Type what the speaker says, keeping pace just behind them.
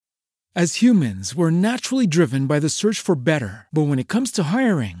As humans, we're naturally driven by the search for better. But when it comes to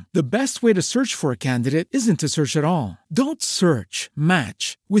hiring, the best way to search for a candidate isn't to search at all. Don't search,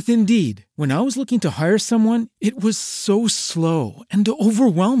 match with Indeed. When I was looking to hire someone, it was so slow and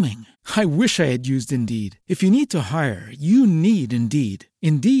overwhelming. I wish I had used Indeed. If you need to hire, you need Indeed.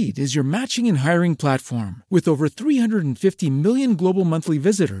 Indeed is your matching and hiring platform with over 350 million global monthly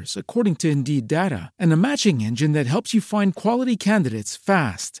visitors, according to Indeed data, and a matching engine that helps you find quality candidates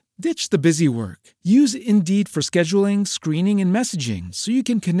fast. Ditch the busy work. Use Indeed for scheduling, screening, and messaging so you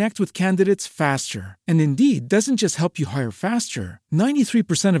can connect with candidates faster. And Indeed doesn't just help you hire faster.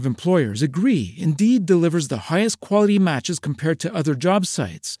 93% of employers agree Indeed delivers the highest quality matches compared to other job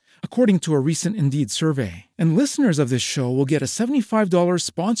sites, according to a recent Indeed survey. And listeners of this show will get a $75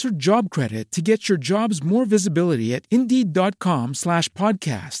 sponsored job credit to get your jobs more visibility at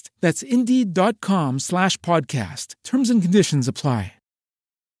Indeed.com/podcast. That's Indeed.com/podcast. Terms and conditions apply.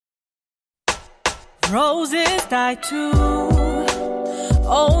 Roses die too.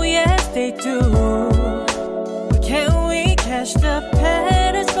 Oh yes, they do. But can we catch the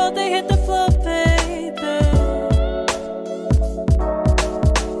petals before they hit the floor, baby?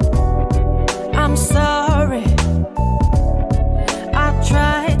 I'm sorry. I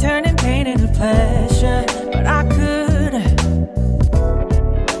tried turning pain into pleasure, but I couldn't.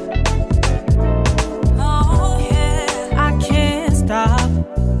 Oh yeah, I can't stop.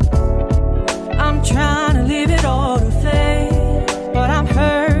 I'm trying to leave it all to fade, but I'm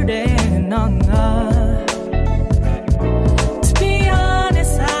hurting, no. To be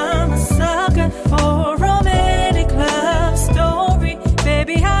honest, I'm a sucker for a romantic love story.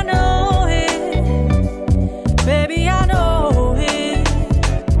 Baby, I know it. Baby, I know it.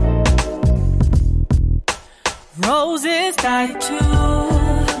 Roses die too.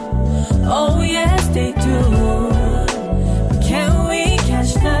 Oh yes, they do. But can we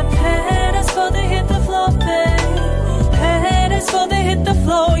catch the petals before they hit the floor, babe? Petals before they hit the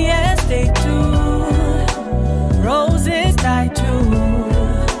floor, yes they do. Roses die too.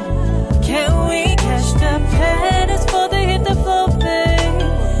 Can we catch the petals before they hit the floor, babe?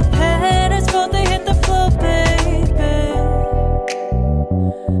 Petals before they hit the floor, baby.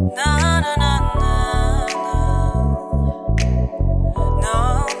 Na na na na na. No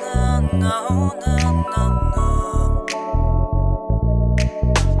no no no no.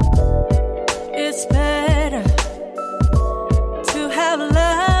 It's better to have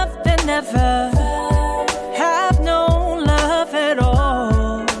love than never have no love at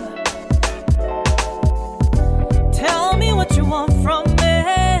all. Tell me what you want from me.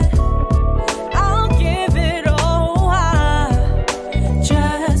 I'll give it all. I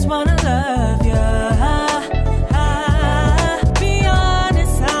just wanna love you. Be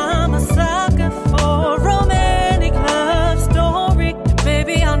honest, I'm a sucker for romantic love story.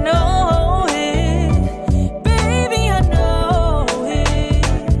 Baby, I know it. Baby, I know it.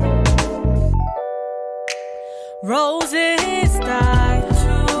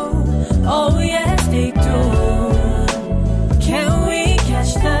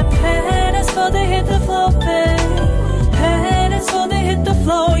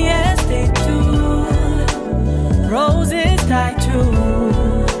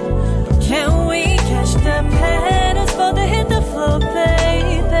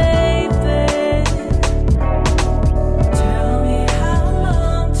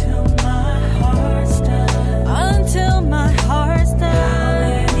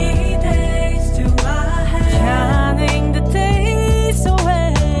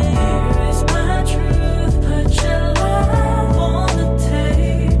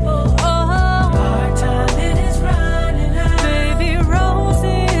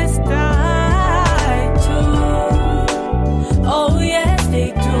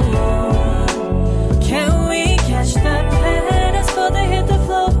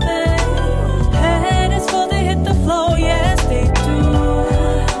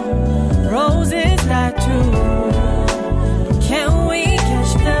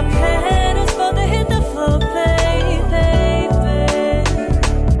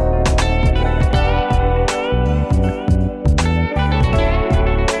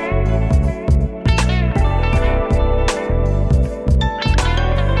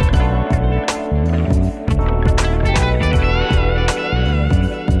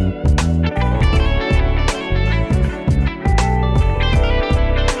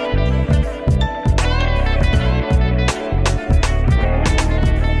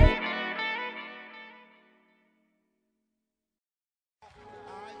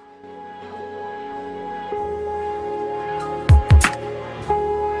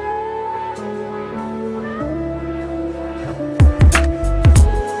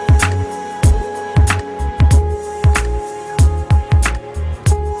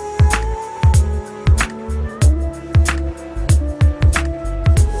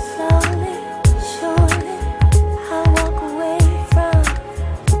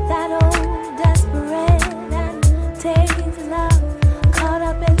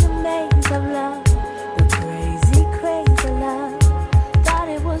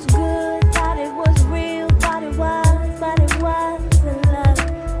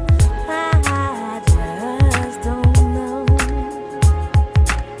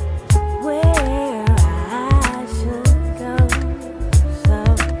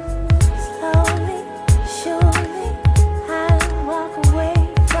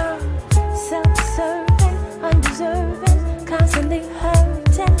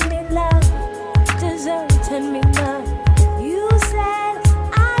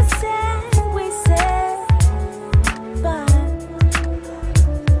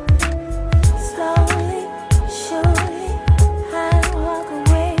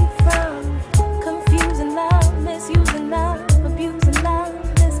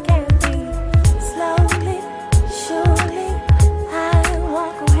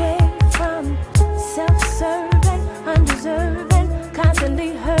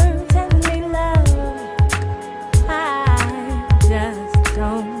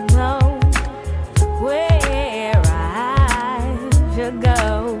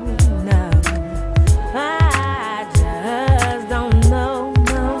 go. No, I just don't know,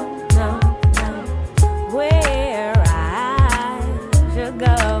 where I should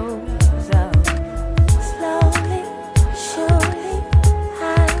go. So slowly, surely,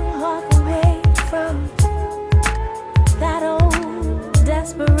 I walk away from that old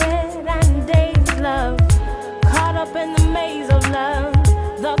desperate and dazed love, caught up in the maze of love,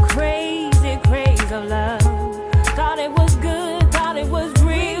 the crazy craze of love. Thought it was good, thought it was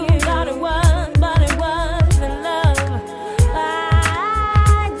real, thought it was, but it wasn't love.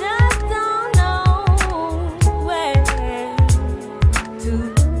 I just don't know where to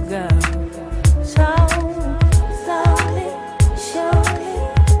go. So slowly, surely,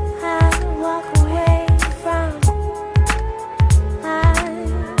 I walk away from,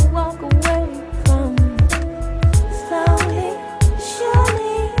 slowly,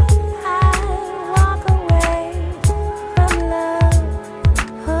 surely, I walk away from love.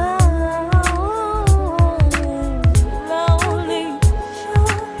 Slowly,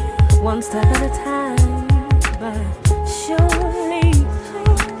 surely, one step at a time, but surely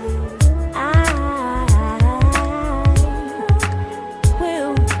I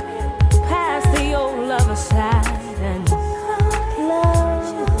will pass the old love aside and love.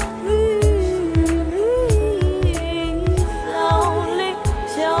 Slowly,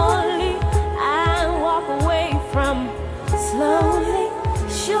 surely, I walk away from. Slowly,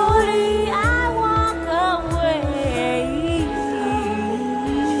 surely, I walk away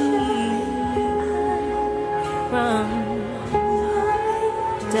from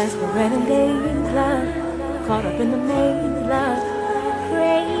desperate and dazed love, caught up in the maze love,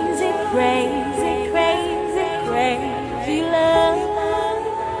 crazy, crazy, crazy, crazy love.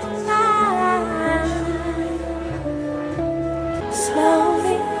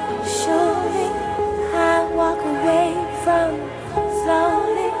 Slowly, surely, I walk away from.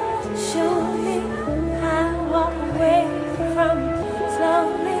 Slowly, surely, I walk away from.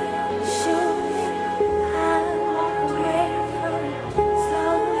 Slowly, surely, I walk away from.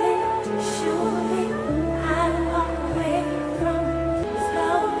 Slowly, surely, I walk away from.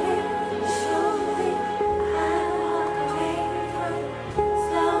 Slowly, surely, I walk away from.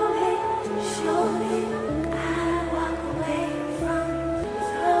 Slowly, surely, I walk away from.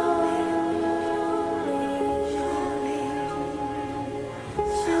 Slowly,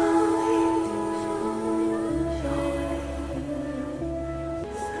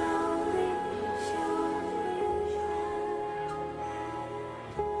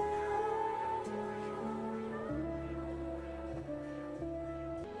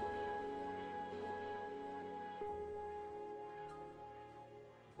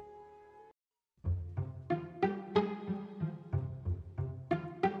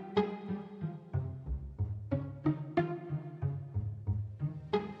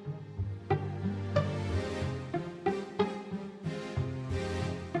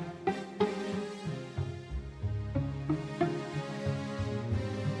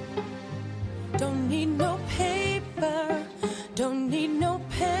 don't need no paper, don't need no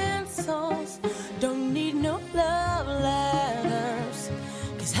pencils, don't need no love letters,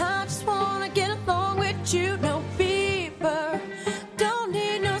 'cause I just wanna get along with you. No beeper, don't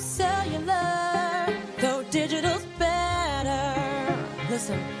need no cellular, though digital's better.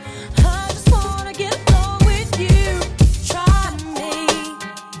 Listen, I just wanna get along with you. Try me,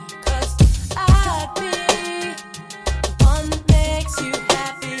 'cause I'd be the one that makes you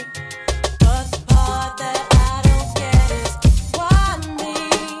happy. But the part that I don't get is why me?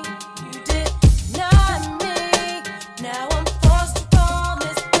 You did not me. Now I'm forced to roam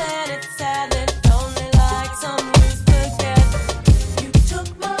this planet, sadly lonely like some loose spaghetti. You took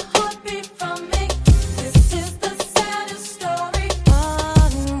my heartbeat from me. This is the saddest story.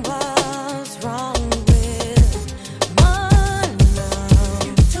 What was wrong with my love?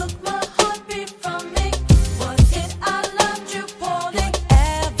 You took my heartbeat from me. Was it I loved you poorly?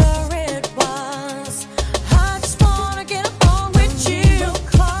 Whatever it was, I just wanna get along with you. No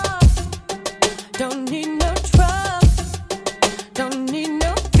car, don't need no truck, don't need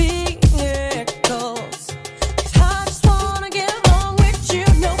no vehicles, 'cause I just wanna get along with you.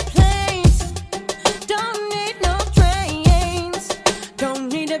 No planes, don't need no trains, don't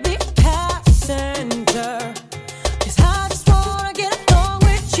need to be a passenger, 'cause I just wanna get along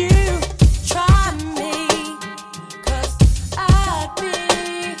with you. Try me, 'cause I'd be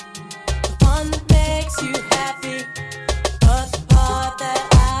the one that makes you happy. But the part that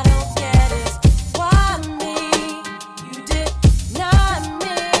I don't get is why me? You did not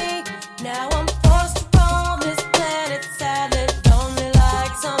me. Now I'm forced to roam this planet, sadly lonely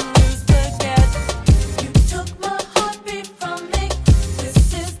like some loose spaghetti. You took my heartbeat from me.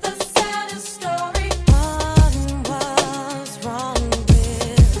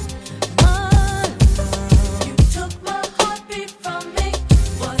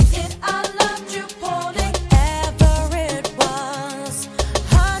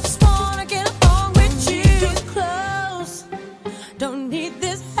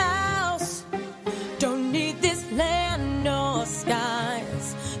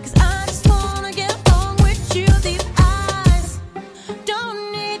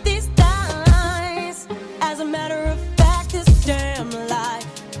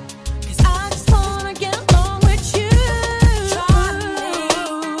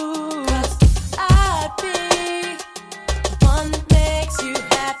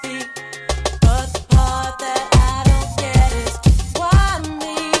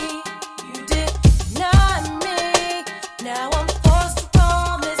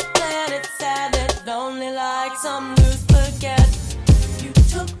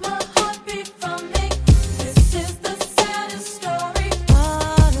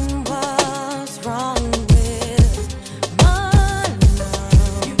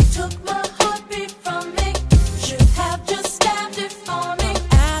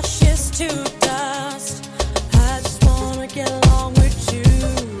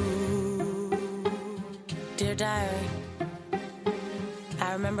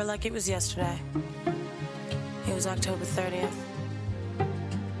 remember like it was yesterday. It was October 30th.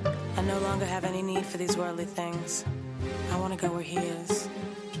 I no longer have any need for these worldly things. I want to go where he is.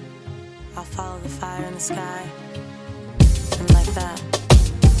 I'll follow the fire in the sky. And like that,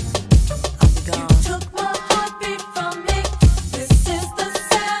 I'll be gone. You took my heartbeat from me. This is the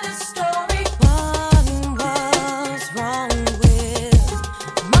saddest story. What was wrong with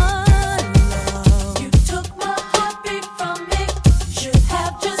my love? You took my heartbeat from me. Should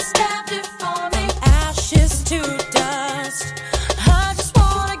have just stabbed it for me. Ashes to dust. I just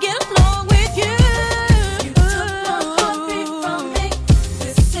wanna get along with you. You took my heartbeat from me.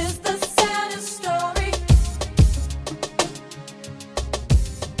 This is the saddest story.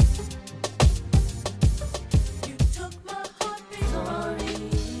 You took my heartbeat from me.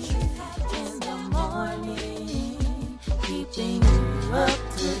 In the morning, keeping you up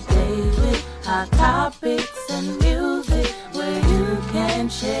to date with hot topics and music, where you can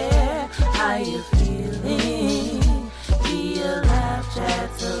share how you're feeling. Be a laugh chat,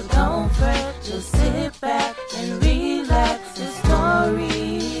 so don't fret. Just sit back and relax. The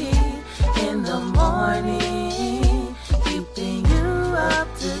story in the morning, keeping you up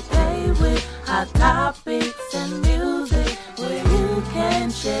to date with hot topics and music, where you can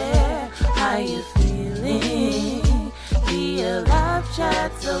share how you're feeling. Be a live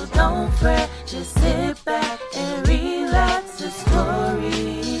chat, so don't fret. Just sit back and relax. The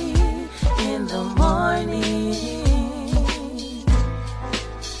story in the morning.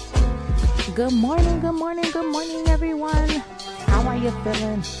 Good morning, good morning, good morning, everyone. How are you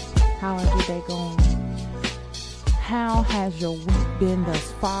feeling? How is your day going? How has your week been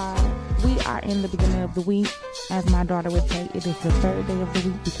thus far? We are in the beginning of the week. As my daughter would say, it is the third day of the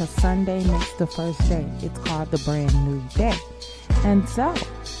week because Sunday makes the first day. It's called the brand new day. And so,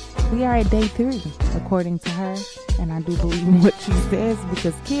 we are at day 3, according to her. And I do believe in what she says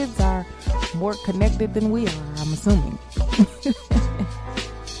because kids are more connected than we are, I'm assuming.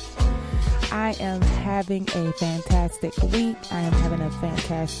 I am having a fantastic week. I am having a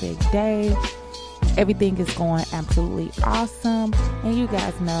fantastic day. Everything is going absolutely awesome. And you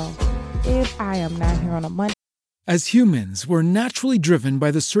guys know, if I am not here on a Monday, As humans, we're naturally driven by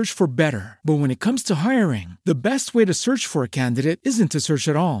the search for better. But when it comes to hiring, the best way to search for a candidate isn't to search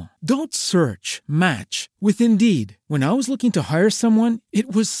at all. Don't search, match with Indeed. When I was looking to hire someone,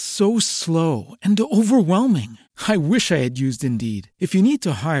 it was so slow and overwhelming. I wish I had used Indeed. If you need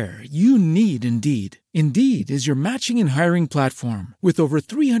to hire, you need Indeed. Indeed is your matching and hiring platform with over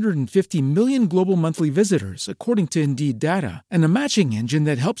 350 million global monthly visitors, according to Indeed data, and a matching engine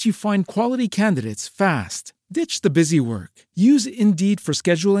that helps you find quality candidates fast. Ditch the busy work. Use Indeed for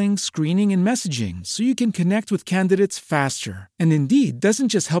scheduling, screening, and messaging so you can connect with candidates faster. And Indeed doesn't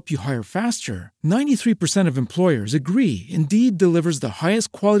just help you hire faster. 93% of employers agree Indeed delivers the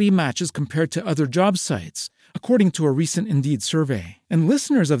highest quality matches compared to other job sites, according to a recent Indeed survey. And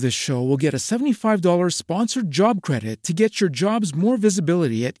listeners of this show will get a $75 sponsored job credit to get your jobs more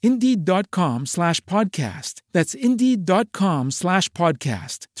visibility at Indeed.com/podcast. That's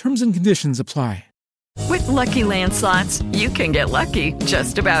Indeed.com/podcast. Terms and conditions apply. With Lucky Land Slots, you can get lucky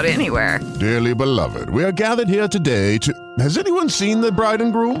just about anywhere. Dearly beloved, we are gathered here today to... Has anyone seen the bride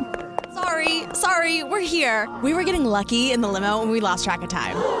and groom? Sorry, we're here. We were getting lucky in the limo and we lost track of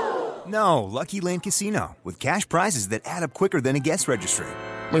time. No, Lucky Land Casino, with cash prizes that add up quicker than a guest registry.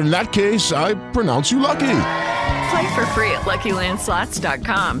 In that case, I pronounce you lucky. Play for free at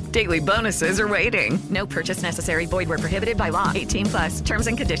LuckyLandSlots.com. Daily bonuses are waiting. No purchase necessary. Void where prohibited by law. 18+. Terms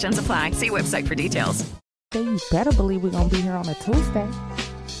and conditions apply. See website for details. you better believe we're going to be here on a Tuesday.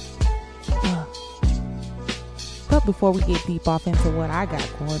 But before we get deep off into what I got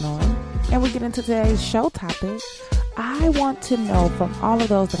going on, and we get into today's show topic, I want to know from all of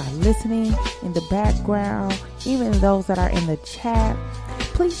those that are listening in the background, even those that are in the chat,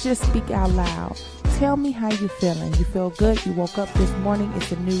 please just speak out loud. Tell me how you're feeling. You feel good? You woke up this morning.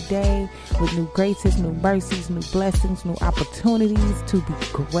 It's a new day with new graces, new mercies, new blessings, new opportunities to be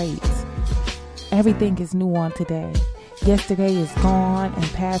great. Everything is new on today. Yesterday is gone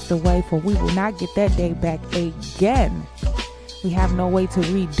and passed away, for we will not get that day back again. We have no way to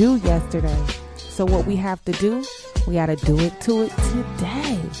redo yesterday. So what we have to do, we got to do it to it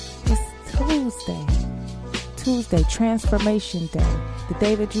today. It's Tuesday. Tuesday, Transformation Day. The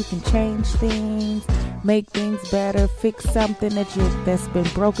day that you can change things, make things better, fix something that's been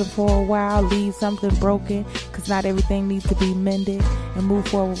broken for a while, leave something broken, because not everything needs to be mended, and move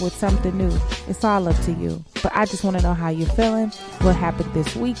forward with something new. It's all up to you. But I just want to know how you're feeling. What happened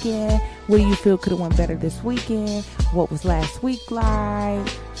this weekend? What do you feel could have went better this weekend? What was last week like?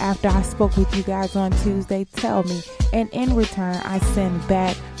 After I spoke with you guys on Tuesday, tell me. And in return, I send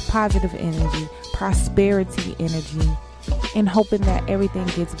back positive energy, prosperity energy, and hoping that everything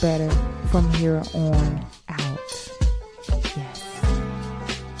gets better from here on out. Yes.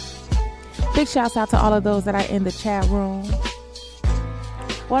 Big shouts out to all of those that are in the chat room.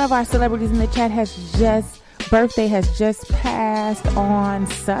 One of our celebrities in the chat birthday has just passed on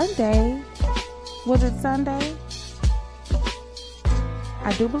Sunday. Was it Sunday?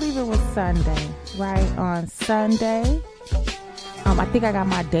 I do believe it was Sunday, right? On Sunday. I think I got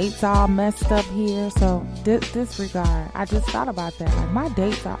my dates all messed up here, so disregard. I just thought about that. Like, my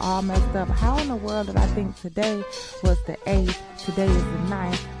dates are all messed up. How in the world did I think today was the 8th? Today is the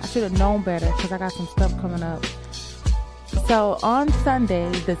 9th. I should have known better because I got some stuff coming up. So on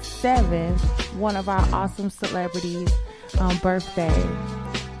Sunday, the 7th, one of our awesome celebrities' birthday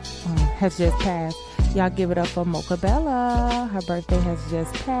has just passed. Y'all give it up for Mocha Bella. Her birthday has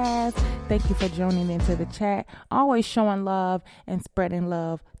just passed. Thank you for joining into the chat. Always showing love and spreading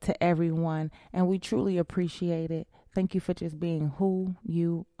love to everyone. And we truly appreciate it. Thank you for just being who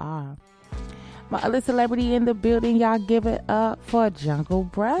you are. My other celebrity in the building, y'all give it up for Jungle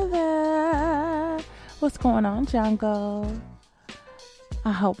Brother. What's going on, Jungle?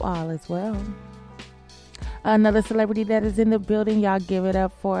 I hope all is well. Another celebrity that is in the building, y'all give it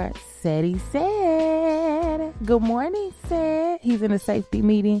up for Seti Said. Good morning, Said. He's in a safety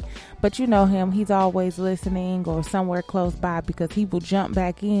meeting, but you know him. He's always listening or somewhere close by because he will jump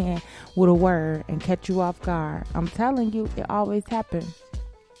back in with a word and catch you off guard. I'm telling you, it always happens.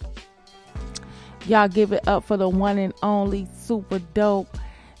 Y'all give it up for the one and only super dope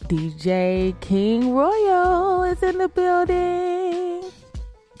DJ King Royal is in the building.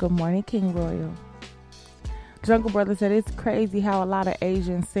 Good morning, King Royal. Jungle Brother said it's crazy how a lot of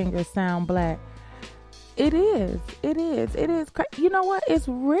Asian singers sound black. It is. You know what? It's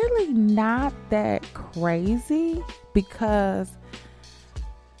really not that crazy because,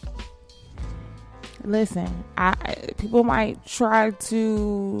 listen, people might try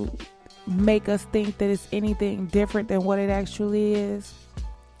to make us think that it's anything different than what it actually is.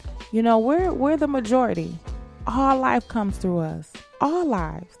 You know, we're the majority. All life comes through us. All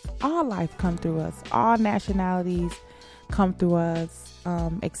life come through us. All nationalities come through us,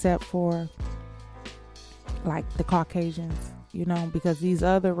 except for like the Caucasians, you know, because these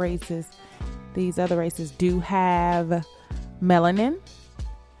other races do have melanin.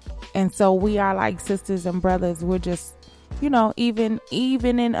 And so we are like sisters and brothers. We're just, you know, even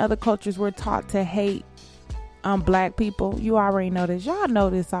in other cultures, we're taught to hate black people. You already know this. Y'all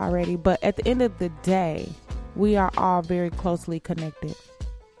know this already. But at the end of the day, we are all very closely connected.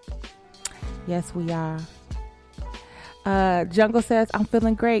 Yes, we are. Jungle says, I'm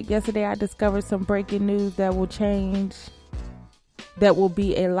feeling great. Yesterday, I discovered some breaking news that will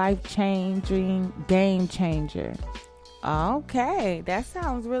be a life-changing game changer. Okay, that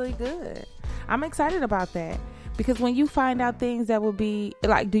sounds really good. I'm excited about that. Because when you find out things that will be,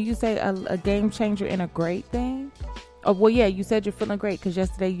 like, do you say a game changer in a great thing? Oh, well, yeah, you said you're feeling great because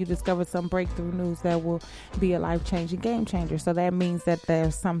yesterday you discovered some breakthrough news that will be a life-changing game changer. So that means that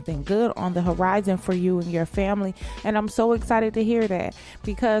there's something good on the horizon for you and your family. And I'm so excited to hear that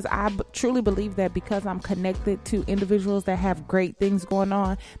because I truly believe that because I'm connected to individuals that have great things going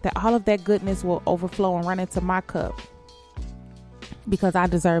on, that all of that goodness will overflow and run into my cup because I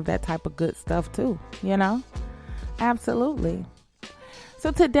deserve that type of good stuff too, you know? Absolutely.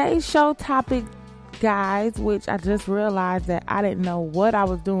 So today's show topic, guys, which I just realized that I didn't know what I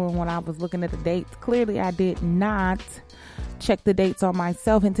was doing when I was looking at the dates. Clearly, I did not check the dates on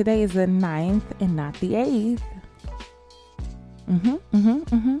myself. And today is the 9th and not the 8th.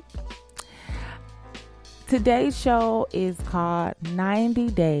 Today's show is called 90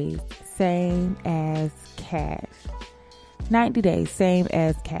 Days, Same as Cash. 90 Days, Same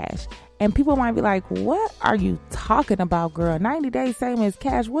as Cash. And people might be like, what are you talking about, girl? 90 days, same as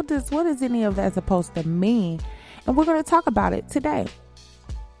cash. What is any of that supposed to mean? And we're going to talk about it today.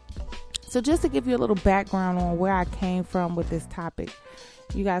 So just to give you a little background on where I came from with this topic.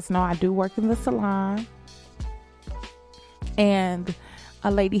 You guys know I do work in the salon. And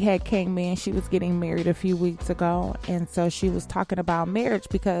a lady had came in. She was getting married a few weeks ago. And so she was talking about marriage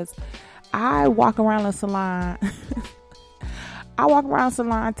because I walk around the salon. I walk around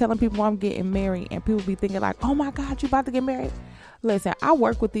salon telling people I'm getting married, and people be thinking like, oh my God, you about to get married? Listen, I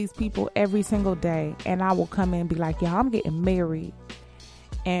work with these people every single day, and I will come in and be like, yeah, I'm getting married.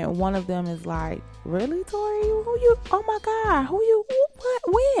 And one of them is like, really, Tori? Who you? Oh my God, who you? What?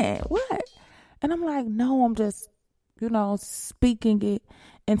 When? What? And I'm like, no, I'm just, speaking it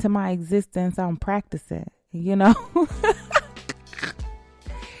into my existence. I'm practicing,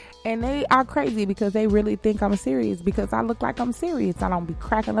 And they are crazy because they really think I'm serious because I look like I'm serious. I don't be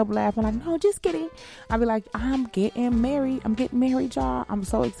cracking up laughing like, no, just kidding. I be like, I'm getting married. I'm getting married, y'all. I'm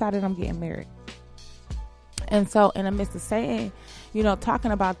so excited I'm getting married. And so in the midst of saying,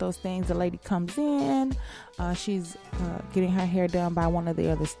 talking about those things, the lady comes in. She's getting her hair done by one of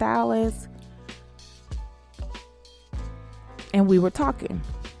the other stylists. And we were talking.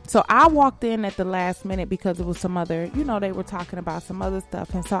 So I walked in at the last minute because it was some other, they were talking about some other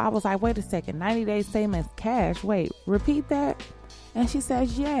stuff. And so I was like, wait a second, 90 days, same as cash. Wait, repeat that. And she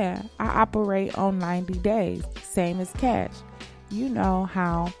says, yeah, I operate on 90 days, same as cash. You know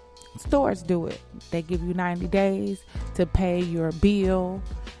how stores do it. They give you 90 days to pay your bill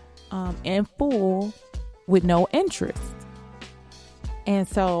in full with no interest. And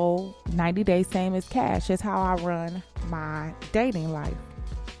so 90 days, same as cash. Is how I run my dating life.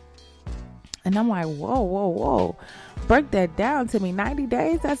 And I'm like, whoa. Break that down to me. 90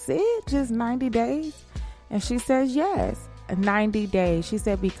 days, that's it? Just 90 days? And she says, yes, 90 days. She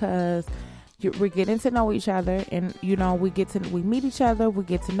said, because we're getting to know each other. And, we meet each other. We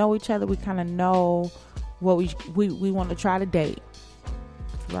get to know each other. We kind of know what we want to try to date.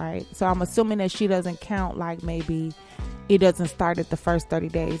 Right? So I'm assuming that she doesn't count like maybe it doesn't start at the first 30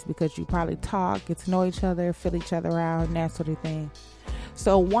 days because you probably talk, get to know each other, feel each other out, and that sort of thing.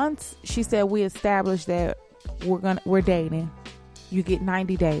 So once she said we established that we're dating, you get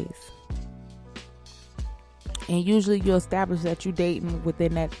 90 days. And usually you establish that you're dating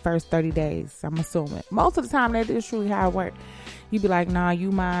within that first 30 days, I'm assuming. Most of the time that is truly how it works. You be like, nah,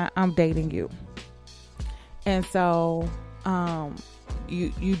 you mine, I'm dating you. And so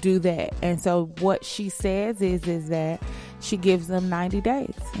you do that. And so what she says is that she gives them 90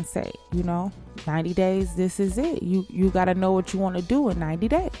 days and say, 90 days, this is it. You got to know what you want to do in 90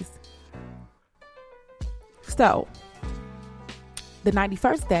 days. So the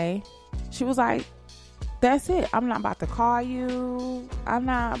 91st day, she was like, that's it. I'm not about to call you. I'm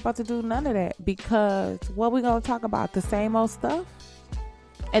not about to do none of that because what we going to talk about? The same old stuff?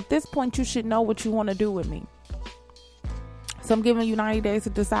 At this point, you should know what you want to do with me. So I'm giving you 90 days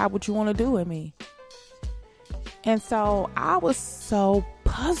to decide what you want to do with me. And so I was so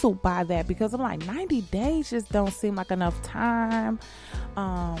puzzled by that because I'm like, 90 days just don't seem like enough time.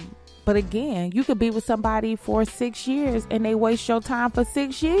 But again, you could be with somebody for 6 years and they waste your time for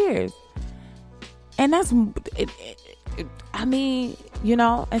 6 years. And that's, and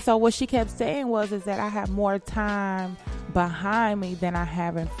so what she kept saying is that I have more time behind me than I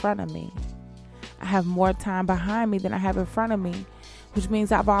have in front of me. I have more time behind me than I have in front of me, which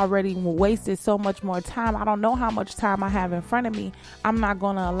means I've already wasted so much more time. I don't know how much time I have in front of me. I'm not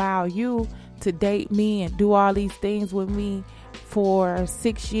going to allow you to date me and do all these things with me for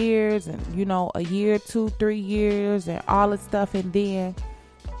 6 years and, a year, 2, 3 years and all this stuff. And then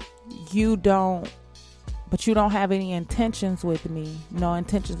you don't have any intentions with me, no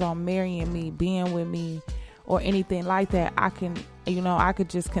intentions on marrying me, being with me or anything like that. I could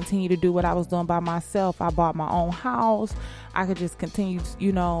just continue to do what I was doing by myself. I bought my own house. I could just continue,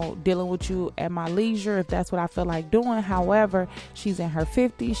 dealing with you at my leisure if that's what I feel like doing. However, she's in her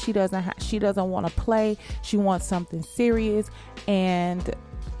 50s. She doesn't want to play. She wants something serious, and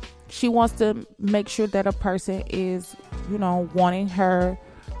she wants to make sure that a person is, wanting her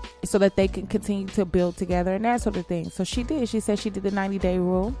so that they can continue to build together and that sort of thing. So she did. She said she did the 90-day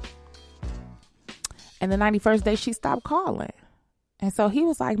rule. And the 91st day, she stopped calling. And so he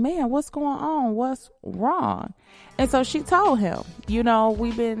was like, man, what's going on? What's wrong? And so she told him,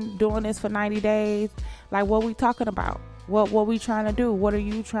 we've been doing this for 90 days. Like, what we talking about? What we trying to do? What are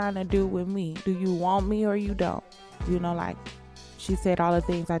you trying to do with me? Do you want me or you don't? Like she said all the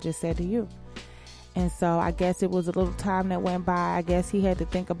things I just said to you. And so I guess it was a little time that went by. I guess he had to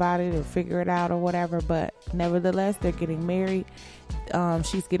think about it or figure it out or whatever. But nevertheless, they're getting married.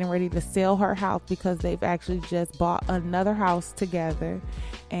 She's getting ready to sell her house because they've actually just bought another house together.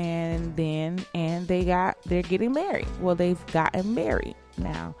 And they're getting married. Well, they've gotten married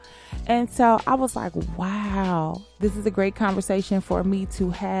now. And so I was like, wow, this is a great conversation for me to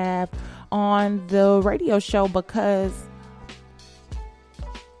have on the radio show because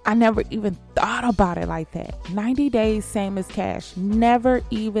I never even thought about it like that. 90 days, same as cash. Never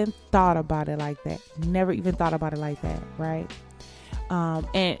even thought about it like that. Right?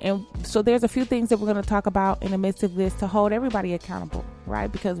 And so there's a few things that we're going to talk about in the midst of this to hold everybody accountable, right?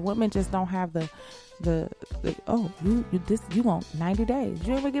 Because women just don't have you want 90 days.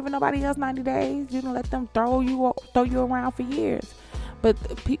 You ain't been giving nobody else 90 days. You don't let them throw you around for years. But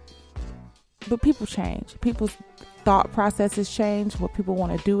people change. People's thought processes change. What people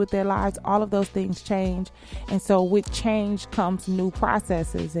want to do with their lives, all of those things change. And so with change comes new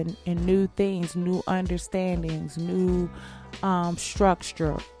processes and new things, new understandings, new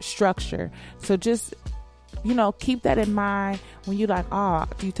structure. So just, keep that in mind when you do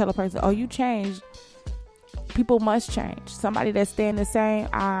you tell a person, you changed? People must change. Somebody that's staying the same,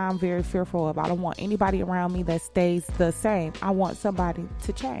 I'm very fearful of. I don't want anybody around me that stays the same. I want somebody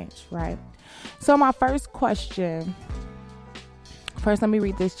to change, right? So my first question, let me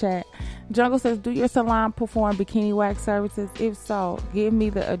read this chat. Jungle says, do your salon perform bikini wax services? If so, give me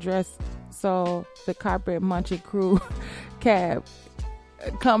the address so the carpet munching crew cab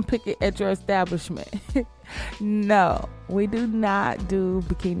come pick it at your establishment. No, we do not do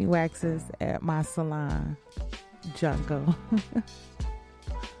bikini waxes at my salon, Jungle.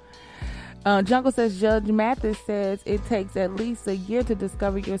 Jungle says, Judge Mathis says it takes at least a year to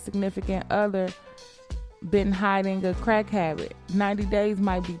discover your significant other been hiding a crack habit. 90 days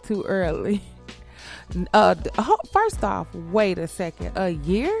might be too early. First off, wait a second. A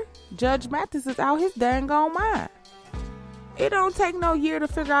year? Judge Mathis is out his dang on mind. It don't take no year to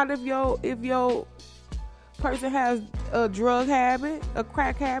figure out if your person has a drug habit, a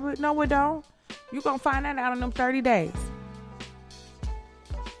crack habit. No, it don't. You're going to find that out in them 30 days.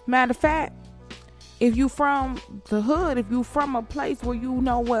 Matter of fact, if you from the hood, if you from a place where you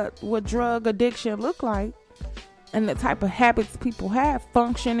know what drug addiction look like and the type of habits people have,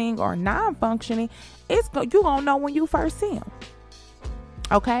 functioning or non-functioning, you gonna know when you first see them.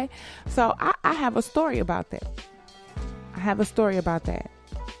 Okay? So I have a story about that.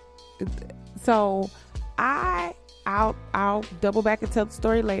 So I'll double back and tell the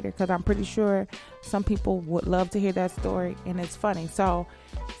story later because I'm pretty sure some people would love to hear that story and it's funny. So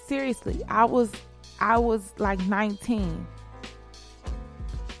seriously, I was like 19.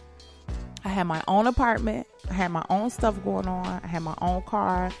 I had my own apartment. I had my own stuff going on. I had my own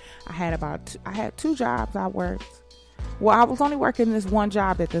car. I had 2 jobs I worked. Well, I was only working this one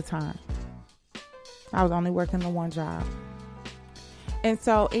job at the time. I was only working the one job. And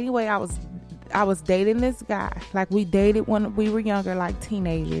so anyway, I was dating this guy. Like, we dated when we were younger, like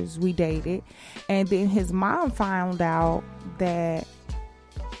teenagers. We dated. And then his mom found out that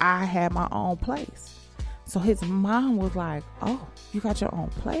I had my own place. So his mom was like, oh, you got your own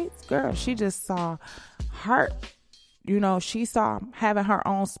place? Girl, she just saw her, she saw having her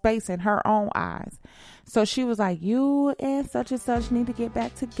own space in her own eyes. So she was like, you and such need to get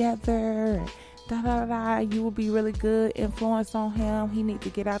back together. You will be really good influence on him. He need to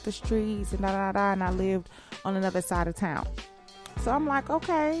get out the streets and And I lived on another side of town. So I'm like,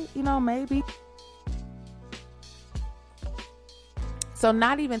 okay, maybe. So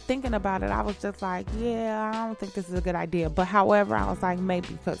not even thinking about it, I was just like, yeah, I don't think this is a good idea. But however, I was like, maybe,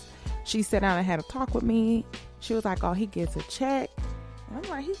 because she sat down and had a talk with me. She was like, oh, he gets a check. And I'm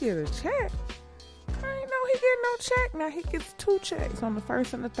like, he gets a check? I didn't know he get no check. Now he gets 2 checks on the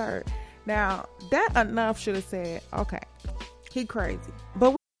 1st and the 3rd. Now, that enough should have said, okay, he crazy.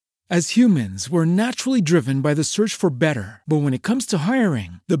 But as humans, we're naturally driven by the search for better. But when it comes to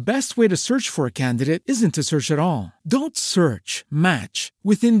hiring, the best way to search for a candidate isn't to search at all. Don't search, match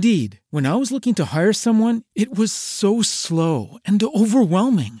with Indeed. When I was looking to hire someone, it was so slow and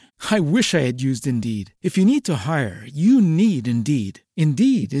overwhelming. I wish I had used Indeed. If you need to hire, you need Indeed.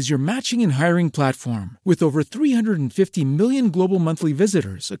 Indeed is your matching and hiring platform with over 350 million global monthly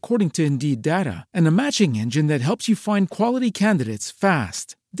visitors, according to Indeed data, and a matching engine that helps you find quality candidates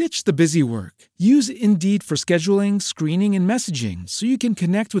fast. Ditch the busy work. Use Indeed for scheduling, screening, and messaging so you can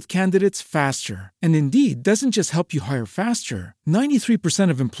connect with candidates faster. And Indeed doesn't just help you hire faster. 93%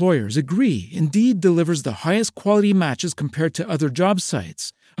 of employers agree Indeed delivers the highest quality matches compared to other job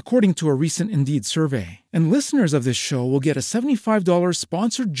sites, according to a recent Indeed survey. And listeners of this show will get a $75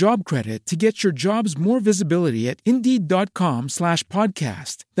 sponsored job credit to get your jobs more visibility at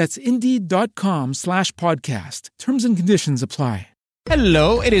Indeed.com/podcast. That's Indeed.com/podcast. Terms and conditions apply.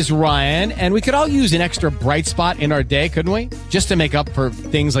 Hello, it is Ryan, and we could all use an extra bright spot in our day, couldn't we? Just to make up for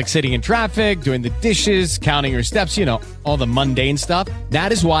things like sitting in traffic, doing the dishes, counting your steps, all the mundane stuff.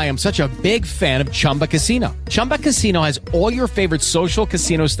 That is why I'm such a big fan of Chumba Casino. Chumba Casino has all your favorite social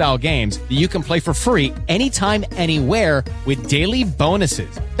casino-style games that you can play for free anytime, anywhere with daily bonuses.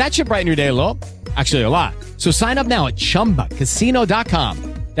 That should brighten your day a little. Actually, a lot. So sign up now at ChumbaCasino.com.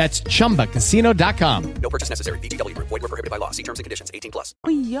 That's ChumbaCasino.com. No purchase necessary. VGW Group. Void where prohibited by law. See terms and conditions. 18+.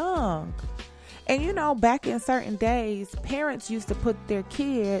 We young. And you know, back in certain days, parents used to put their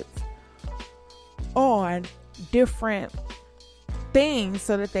kids on different things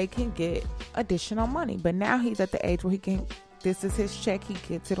so that they can get additional money. But now he's at the age where he can, this is his check, he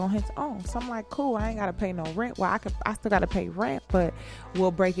gets it on his own. So I'm like, cool, I ain't gotta pay no rent. Well, I still gotta pay rent, but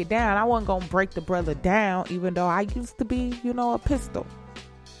we'll break it down. I wasn't gonna break the brother down, even though I used to be, you know, a pistol.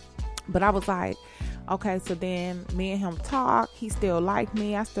 But I was like, okay, so then me and him talk. He still liked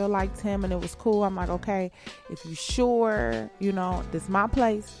me. I still liked him, and it was cool. I'm like, okay, if you sure, you know, this is my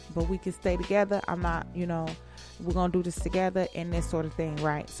place, but we can stay together. I'm not, you know, we're going to do this together and this sort of thing,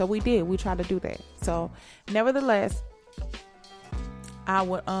 right? So we did. We tried to do that. So nevertheless, I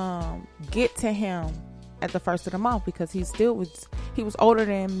would get to him at the first of the month because he was older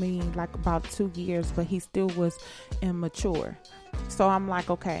than me, like about 2 years, but he still was immature. So I'm like,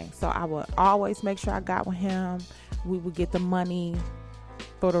 okay, so I would always make sure I got with him. We would get the money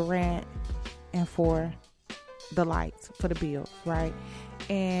for the rent and for the lights, for the bills, right?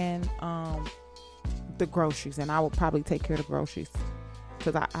 And the groceries. And I would probably take care of the groceries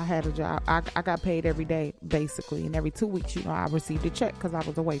because I had a job. I got paid every day, basically. And every 2 weeks, you know, I received a check because I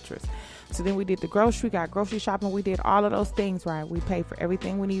was a waitress. So then we did the got grocery shopping. We did all of those things, right? We paid for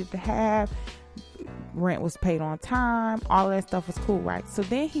everything we needed to have. Rent was paid on time. All of that stuff was cool, right? So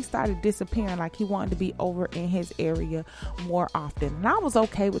then he started disappearing, like he wanted to be over in his area more often. And I was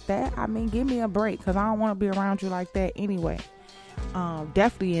okay with that. I mean, give me a break because I don't want to be around you like that anyway.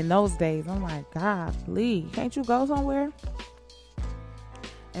 Definitely in those days, I'm like, God, Lee, can't you go somewhere?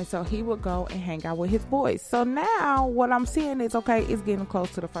 And so he would go and hang out with his boys. So now what I'm seeing is, okay, it's getting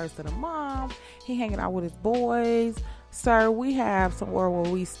close to the first of the month. He hanging out with his boys. Sir, we have somewhere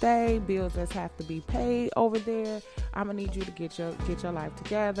where we stay. Bills that have to be paid over there. I'm gonna need you to get your life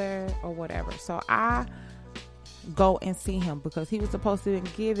together or whatever. So I go and see him because he was supposed to be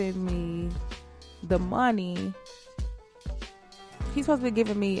giving me the money. He's supposed to be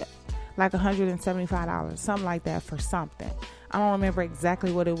giving me like $175, something like that for something. I don't remember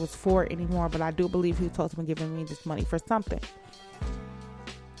exactly what it was for anymore, but I do believe he was supposed to be giving me this money for something.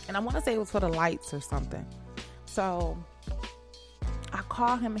 And I want to say it was for the lights or something. So I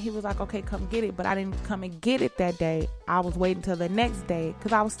called him and he was like, okay, come get it. But I didn't come and get it that day. I was waiting till the next day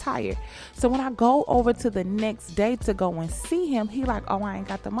because I was tired. So when I go over to the next day to go and see him, he like, oh, I ain't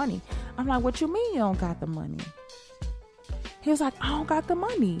got the money. I'm like, what you mean you don't got the money? He was like, I don't got the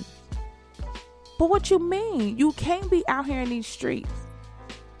money. But what you mean? You can't be out here in these streets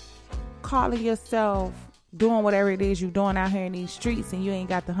calling yourself doing whatever it is you're doing out here in these streets and you ain't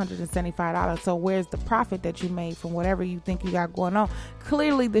got the $175. So where's the profit that you made from whatever you think you got going on?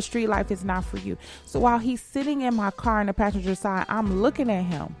 Clearly the street life is not for you. So while he's sitting in my car in the passenger side, I'm looking at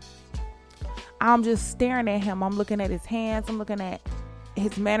him. I'm just staring at him. I'm looking at his hands. I'm looking at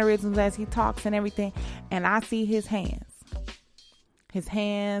his mannerisms as he talks and everything. And I see his hands. His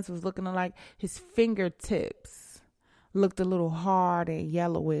hands was looking like his fingertips looked a little hard and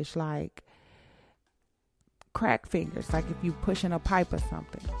yellowish, like crack fingers, like if you pushing a pipe or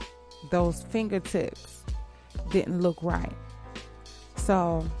something. Those fingertips didn't look right.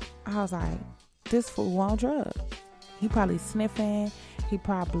 So I was like, this fool on drugs. He probably sniffing. He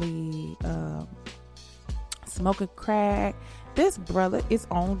probably smoking crack. This brother is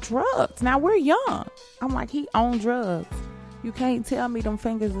on drugs. Now we're young. I'm like, he on drugs. You can't tell me them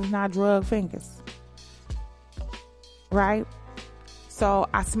fingers is not drug fingers. Right? So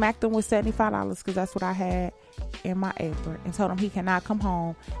I smacked him with $75 because that's what I had in my apron and told him he cannot come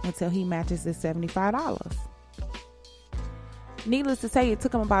home until he matches this $75. Needless to say, it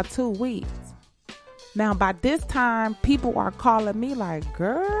took him about 2 weeks. Now, by this time, people are calling me like,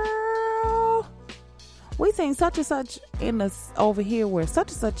 girl, we seen such and such in the over here where such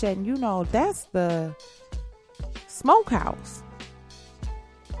and such, and you know, that's the smokehouse.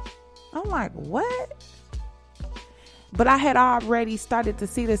 I'm like, what? But I had already started to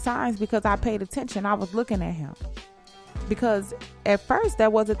see the signs because I paid attention. I was looking at him because at first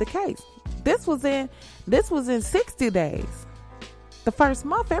that wasn't the case. This was in 60 days. The first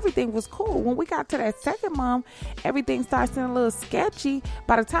month, everything was cool. When we got to that second month, everything started getting a little sketchy.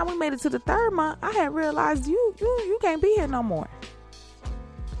 By the time we made it to the third month, I had realized you can't be here no more.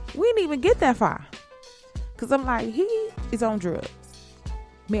 We didn't even get that far. Because I'm like, he is on drugs.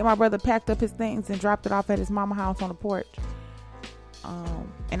 Me and my brother packed up his things and dropped it off at his mama's house on the porch.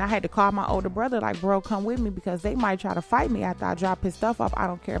 And I had to call my older brother, like, bro, come with me because they might try to fight me after I drop his stuff off. I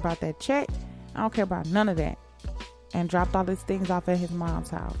don't care about that check. I don't care about none of that. And dropped all his things off at his mom's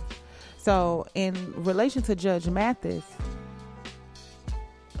house. So in relation to Judge Mathis,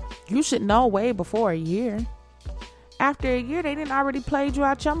 You should know way before a year. After a year, they didn't already played you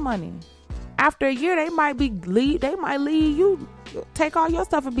out your money. After a year, they might leave you, take all your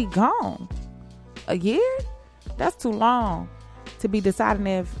stuff and be gone. A year? That's too long to be deciding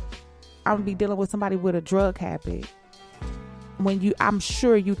if I'm gonna be dealing with somebody with a drug habit. I'm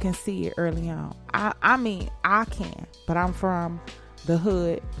sure you can see it early on. I mean, I can, but I'm from the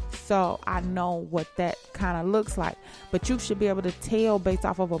hood, so I know what that kind of looks like. But you should be able to tell based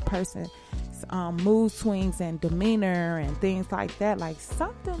off of a person's mood swings and demeanor and things like that. Like,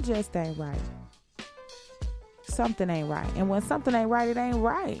 something just ain't right. Something ain't right. And when something ain't right, it ain't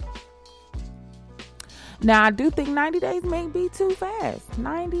right. Now, I do think 90 days may be too fast.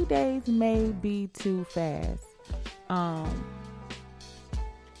 90 days may be too fast.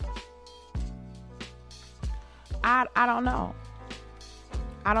 I don't know.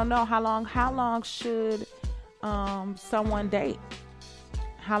 I don't know how long should someone date?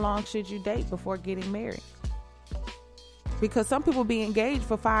 How long should you date before getting married? Because some people be engaged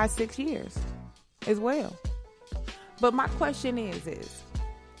for 5-6 years as well. But my question is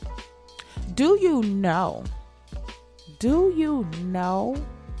do you know that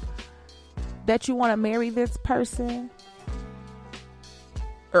you want to marry this person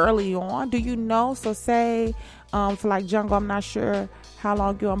early on? Do you know? So say for like Jungle, I'm not sure how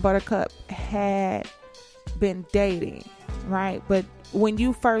long you and Buttercup had been dating, right? But when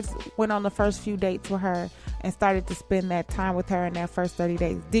you first went on the first few dates with her and started to spend that time with her in that first 30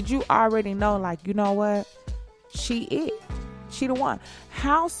 days, did you already know, like, you know what? She the one.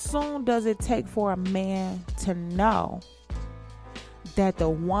 How soon does it take for a man to know that the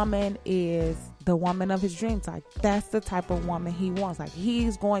woman is the woman of his dreams? Like, that's the type of woman he wants. Like,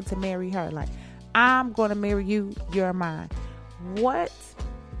 he's going to marry her. Like, I'm going to marry you. You're mine.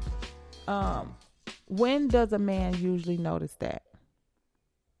 When does a man usually notice that?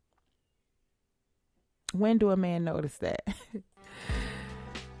 When do a man notice that?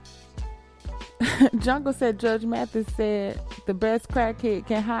 Jungle said Judge Mathis said the best crackhead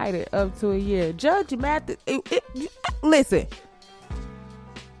can hide it up to a year. Judge Mathis, listen.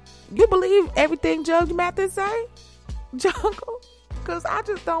 You believe everything Judge Mathis say, Jungle? Because I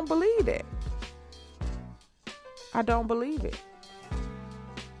just don't believe it. I don't believe it.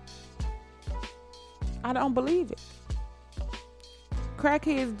 I don't believe it.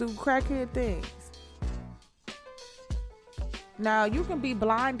 Crackheads do crackhead things. Now, you can be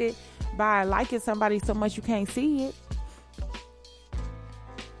blinded by liking somebody so much you can't see it.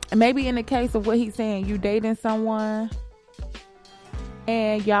 And maybe in the case of what he's saying, you dating someone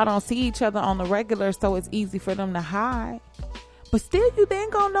and y'all don't see each other on the regular, so it's easy for them to hide. But still, you then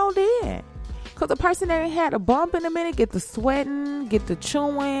gonna know then. Because the person that ain't had a bump in a minute, get the sweating, get the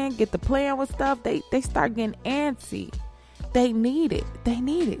chewing, get the playing with stuff, they start getting antsy. They need it.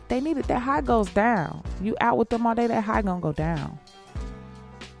 That high goes down. You out with them all day, that high gonna go down.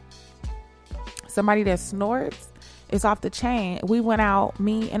 Somebody that snorts is off the chain. We went out,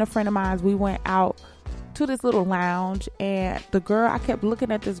 me and a friend of mine, we went out to this little lounge, and the girl, I kept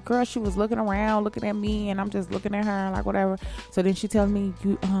looking at this girl. She was looking around, looking at me, and I'm just looking at her like whatever. So then she tells me,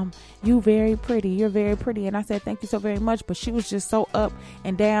 you very pretty. You're very pretty. And I said, thank you so very much. But she was just so up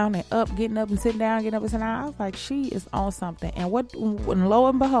and down and up, getting up and sitting down, getting up and sitting down. I was like, she is on something. And when lo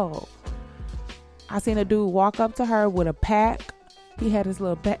and behold, I seen a dude walk up to her with a pack. He had his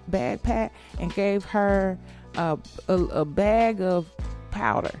little bag pack and gave her a bag of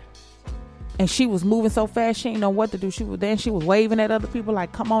powder. And she was moving so fast, she didn't know what to do. She was waving at other people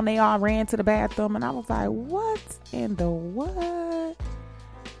like, come on, they all ran to the bathroom. And I was like, what in the what?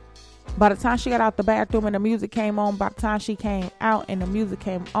 By the time she got out the bathroom and the music came on, by the time she came out and the music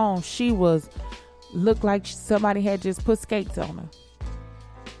came on, she looked like somebody had just put skates on her.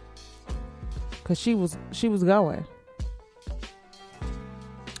 Because she was going.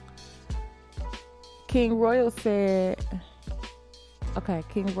 King Royal said, okay,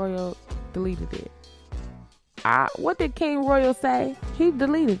 King Royal deleted it. What did King Royal say? He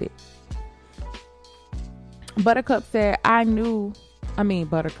deleted it. Buttercup said,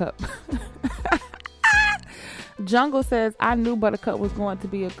 Buttercup. Jungle says, I knew Buttercup was going to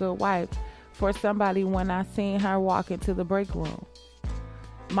be a good wife for somebody when I seen her walk into the break room.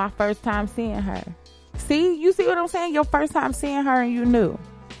 My first time seeing her. See? You see what I'm saying? Your first time seeing her and you knew.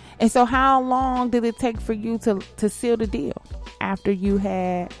 And so how long did it take for you to seal the deal after you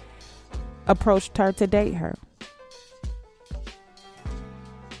had approached her to date her?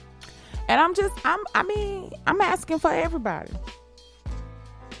 And I'm asking for everybody.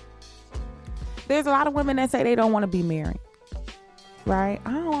 There's a lot of women that say they don't want to be married, right?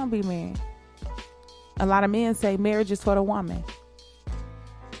 I don't want to be married. A lot of men say marriage is for the woman.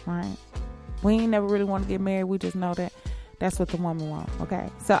 right? We ain't never really want to get married. We just know that that's what the woman wants, okay?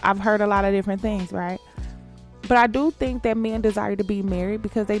 So I've heard a lot of different things, right? But I do think that men desire to be married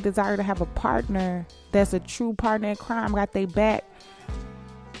because they desire to have a partner that's a true partner in crime, got their back,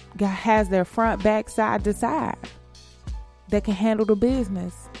 has their front, back, side to side, that can handle the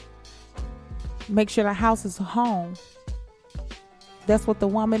business, make sure the house is a home. That's what the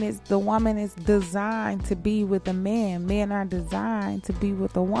woman is. The woman is designed to be with a man. Men are designed to be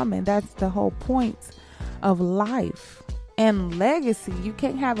with a woman. That's the whole point of life and legacy. You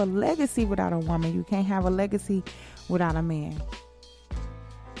can't have a legacy without a woman. You can't have a legacy without a man.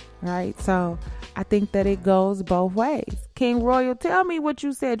 Right? So I think that it goes both ways. King Royal, tell me what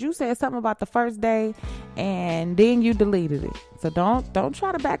you said. You said something about the first day and then you deleted it. So don't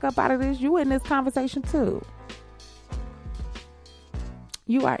try to back up out of this. You in this conversation too.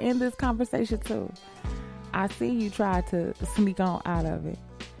 You are in this conversation too. I see you try to sneak on out of it.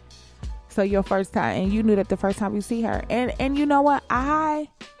 So your first time, and you knew that the first time you see her. And you know what? I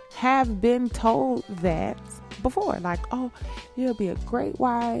have been told that before. Like, oh, you'll be a great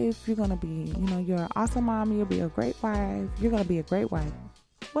wife. You're going to be, you're an awesome mom. You'll be a great wife. You're going to be a great wife.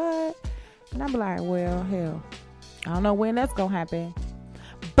 What? And I'm like, well, hell, I don't know when that's going to happen.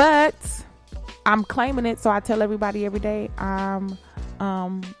 But I'm claiming it. So I tell everybody every day, I'm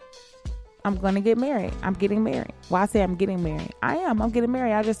going to get married. I'm getting married. Well, I say I'm getting married. I'm getting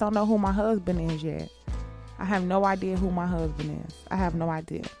married. I just don't know who my husband is yet. I have no idea who my husband is. I have no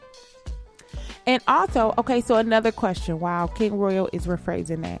idea. And also, okay, so another question. Wow, King Royal is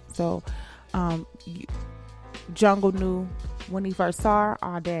rephrasing that. So, Jungle knew when he first saw her,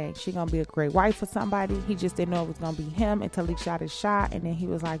 oh dang, she gonna be a great wife for somebody. He just didn't know it was gonna be him until he shot his shot, and then he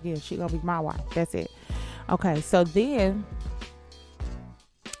was like, yeah, she gonna be my wife. That's it. Okay, so then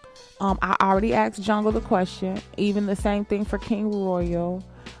I already asked Jungle the question. Even the same thing for King Royal.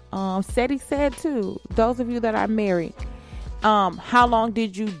 Seti said too, those of you that are married, how long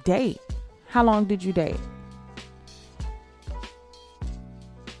did you date? How long did you date?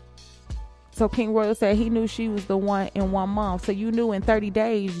 So King Royal said he knew she was the one in 1 month. So you knew in 30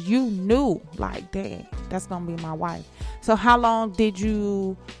 days, you knew like, dang, that's going to be my wife. So how long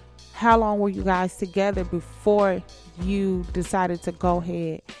were you guys together before you decided to go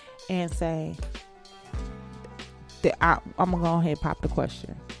ahead and say, I'm going to go ahead and pop the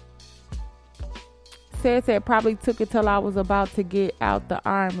question. Said probably took it till I was about to get out the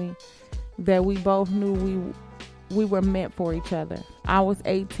army that we both knew we were meant for each other. I was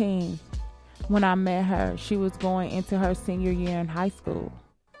 18 when I met her. She was going into her senior year in high school.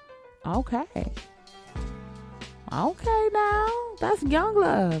 Okay now. That's young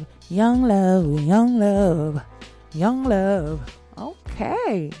love. Young love.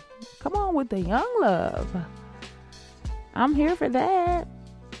 Okay. Come on with the young love. I'm here for that.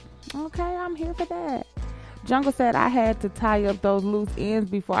 Okay, I'm here for that. Jungle said I had to tie up those loose ends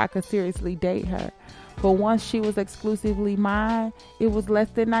before I could seriously date her. But once she was exclusively mine, it was less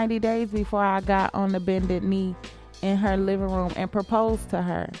than 90 days before I got on the bended knee in her living room and proposed to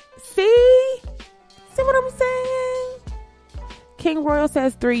her. See what I'm saying? King Royal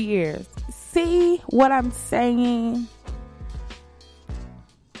says 3 years. See what I'm saying?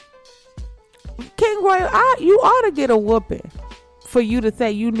 King Royal, you ought to get a whooping for you to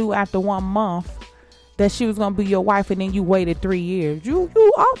say you knew after 1 month that she was going to be your wife and then you waited 3 years. You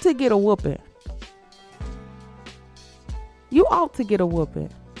ought to get a whooping. You ought to get a whooping.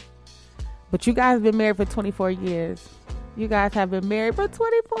 But you guys have been married for 24 years. You guys have been married for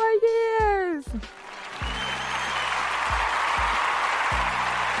 24 years.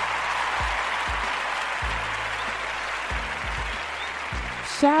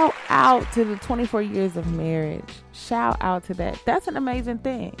 Shout out to the 24 years of marriage. Shout out to that. That's an amazing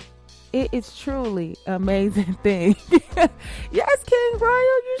thing. It is truly an amazing thing. Yes, King Royal,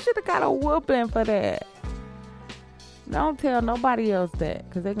 you should have got a whooping for that. Don't tell nobody else that,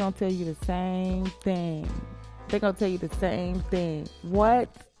 because they're going to tell you the same thing. They're going to tell you the same thing. What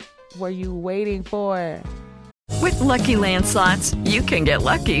were you waiting for? With Lucky Land Slots, you can get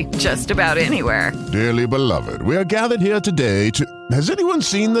lucky just about anywhere. Dearly beloved, we are gathered here today to... Has anyone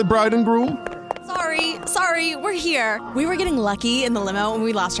seen the bride and groom? Sorry, we're here. We were getting lucky in the limo and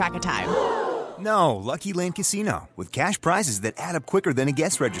we lost track of time. No, Lucky Land Casino, with cash prizes that add up quicker than a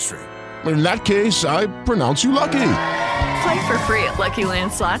guest registry. In that case, I pronounce you lucky. Play for free at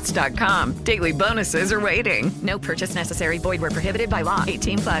LuckyLandSlots.com. Daily bonuses are waiting. No purchase necessary. Void where prohibited by law.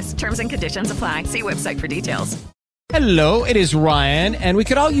 18+. Terms and conditions apply. See website for details. Hello, it is Ryan, and we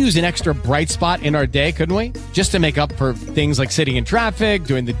could all use an extra bright spot in our day, couldn't we? Just to make up for things like sitting in traffic,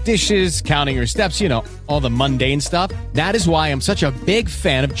 doing the dishes, counting your steps, you know, all the mundane stuff. That is why I'm such a big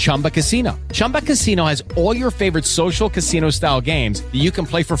fan of Chumba Casino. Chumba Casino has all your favorite social casino-style games that you can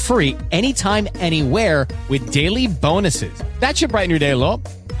play for free anytime, anywhere with daily bonuses. That should brighten your day a little.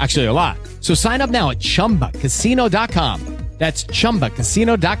 Actually, a lot. So sign up now at ChumbaCasino.com. That's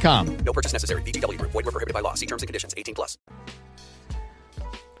ChumbaCasino.com. No purchase necessary. VGW Group. Void where prohibited by law. See terms and conditions. 18+.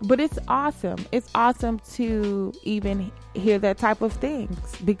 But it's awesome. It's awesome to even hear that type of things,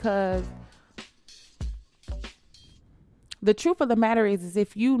 because the truth of the matter is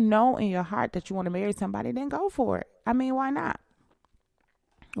if you know in your heart that you want to marry somebody, then go for it. I mean, why not?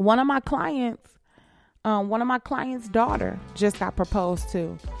 One of my clients' daughter just got proposed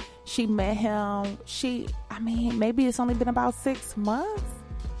to. She met him. Maybe it's only been about 6 months.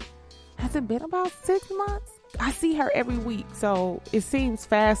 Has it been about 6 months? I see her every week, so it seems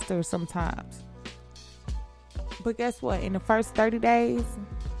faster sometimes. But guess what? In the first 30 days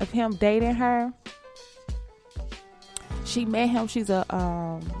of him dating her, she met him. She's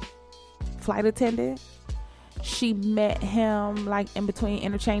a flight attendant. She met him like in between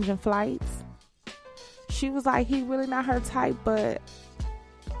interchanging flights. She was like, he really not her type, but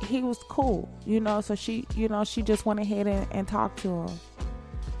he was cool, so she just went ahead and talked to him.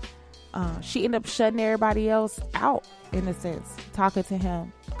 She ended up shutting everybody else out, in a sense, talking to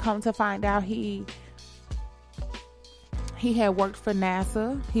him. Come to find out, he had worked for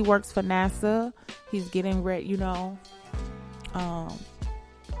NASA. He works for NASA. He's getting ready,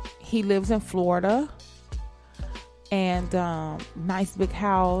 he lives in Florida. And nice big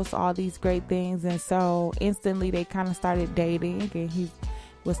house, all these great things. And so instantly they kind of started dating, and he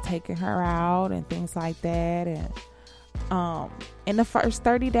was taking her out and things like that. And in the first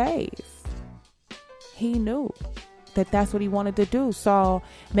 30 days, he knew that that's what he wanted to do. So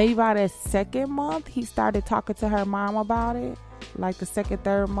maybe by the second month, he started talking to her mom about it. Like the second,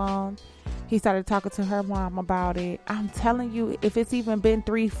 third month, he started talking to her mom about it. I'm telling you, if it's even been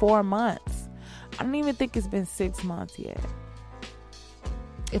 3-4 months, I don't even think it's been 6 months yet.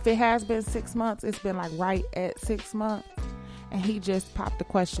 If it has been 6 months, it's been like right at 6 months. And he just popped the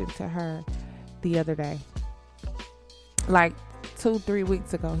question to her the other day. Like 2-3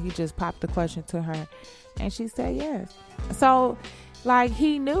 weeks ago, he just popped the question to her. And she said yes. So, like,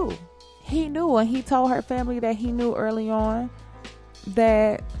 he knew. He knew. And he told her family that he knew early on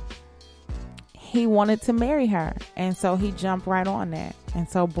that he wanted to marry her. And so he jumped right on that. And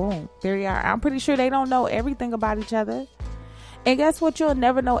so, boom, there you are. I'm pretty sure they don't know everything about each other. And guess what? You'll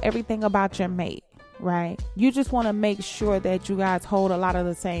never know everything about your mate, right? You just want to make sure that you guys hold a lot of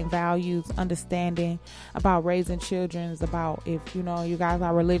the same values, understanding about raising children, about if, you guys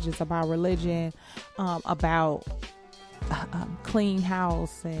are religious, about religion, about clean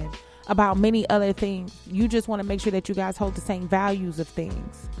house, and about many other things. You just want to make sure that you guys hold the same values of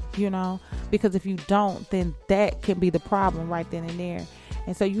things, because if you don't, then that can be the problem right then and there.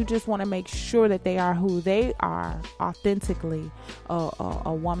 And so you just want to make sure that they are who they are authentically,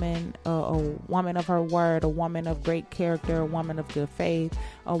 a woman of her word, a woman of great character, a woman of good faith,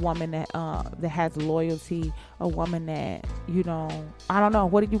 a woman that has loyalty, a woman that, I don't know.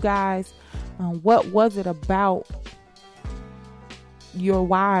 What do you guys, what was it about your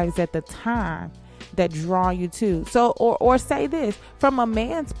wives at the time that draw you to? So, or say this from a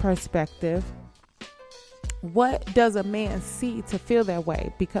man's perspective. What does a man see to feel that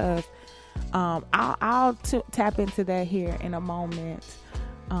way? Because I'll tap into that here in a moment,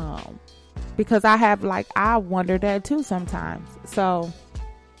 because I wonder that too sometimes. So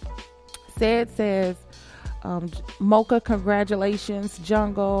says Mocha, congratulations.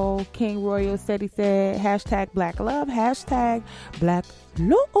 Jungle King Royal said, he said #Black Love, #Black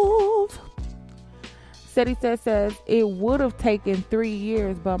Love. Said says it would have taken 3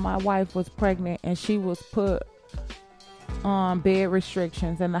 years, but my wife was pregnant and she was put on bed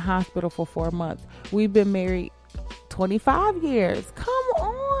restrictions in the hospital for 4 months. We've been married 25 years. Come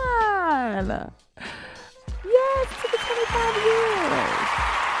on. Yes, to the 25 years.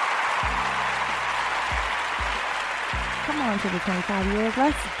 Come on, to the 25 years.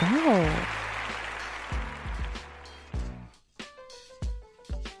 Let's go.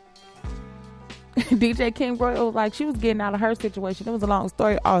 DJ King Royal was like, she was getting out of her situation. It was a long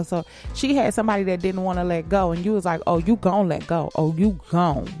story. Also, she had somebody that didn't want to let go, and you was like, oh, you gon' let go. Oh, you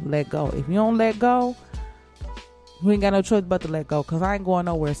gon' let go. If you don't let go, you ain't got no choice but to let go, because I ain't going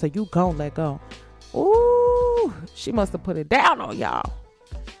nowhere, so you gon' let go. Ooh, she must have put it down on y'all.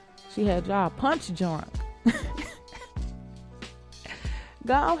 She had y'all punch drunk.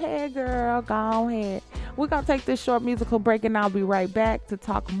 Go ahead, girl. Go ahead. We're going to take this short musical break, and I'll be right back to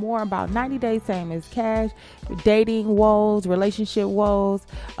talk more about 90 Days Same as Cash, dating woes, relationship woes,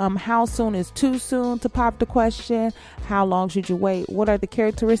 how soon is too soon to pop the question, how long should you wait, what are the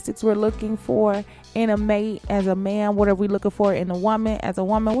characteristics we're looking for in a mate as a man, what are we looking for in a woman as a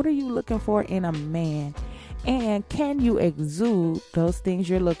woman, what are you looking for in a man, and can you exude those things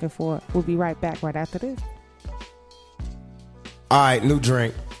you're looking for? We'll be right back right after this. All right, new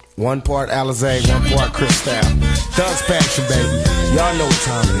drink. 1 part Alizé, 1 part Cristal. Thug's passion, baby. Y'all know what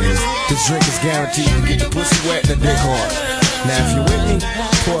time it is. This drink is guaranteed to get the pussy wet and the dick hard. Now, if you with me,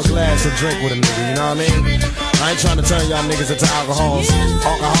 pour a glass and drink with a nigga, you know what I mean? I ain't trying to turn y'all niggas into alcoholics.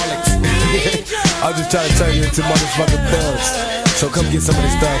 I'm just trying to turn you into motherfucking thugs. So come get some of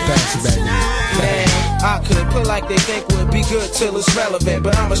this thug passion, baby. Man, I could put like they think would be good till it's relevant,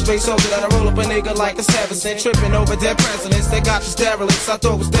 but I'm a straight soldier that I roll up a nigga like a 7 cent, tripping over dead presidents. They got the derelicts, I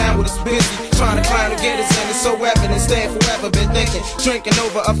thought was down with us busy, trying to climb to get us in. It's so evident, staying forever, been thinking, drinking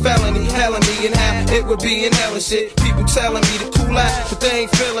over a felony, telling me and how it would be in hell and shit. People telling me to cool out, but they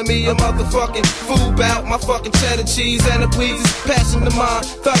ain't feeling me. A motherfucking fool bout my fucking cheddar cheese and the pleases, passion to mine,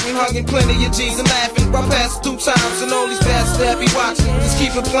 thugging, hugging plenty of G's and laughing. I passed 2 times and all these bastards that be watching, just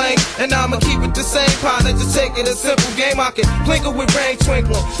keep it playing, and I'ma keep it the same. Partner, just take it a simple game. I can plinkle with rain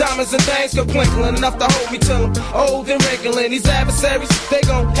twinkling, diamonds and things go twinkling, enough to hold me till I'm old and wrinkling. These adversaries, they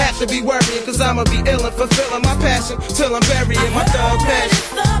gon' have to be worrying, cause I'ma be ill and fulfilling my passion till I'm burying my thug passion. It's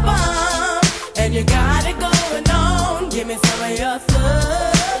the bomb, and you got it going on. Give me some of your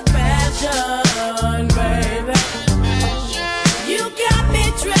thug passion, baby. You got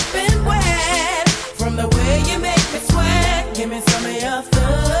me dripping wet from the way you make me sweat. Give me some of your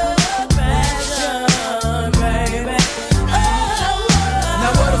thug passion, baby.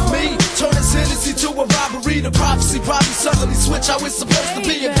 Now what if me turn this Hennessy to a robbery? The prophecy probably suddenly switch how it's supposed to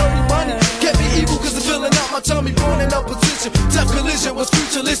be. And dirty money kept me evil cause the feeling out my tummy, born in opposition. Death collision was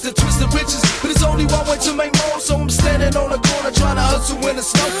futuristic, twisted riches, but it's only one way to make more. So I'm standing on the corner trying to hustle in the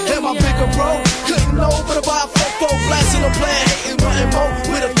snow. And my bigger bro couldn't know but about 4-4 blasting a plan, hating, wanting more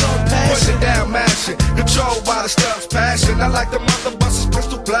with a thug passion. Pushing down, mashing, controlled by the stub's passion. I like the mother busters,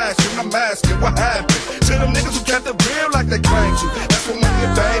 pistol blasting. I'm asking what happened to them niggas who kept it real like they claimed to. That's what money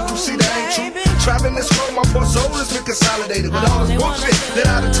and fame do, see that ain't true. Traveling this road, my poor soul has been consolidated with all this bullshit that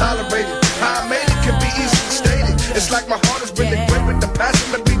I done tolerated. How I made it can be easily stated. It's like my heart has been equipped with the passion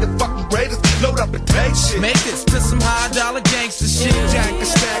to be the fucking greatest. Load up and take shit. Make this to some high dollar gangster shit. Jack and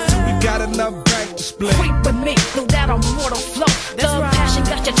stack till we got enough bank to split. Creep with me, through that immortal flow. Thug passion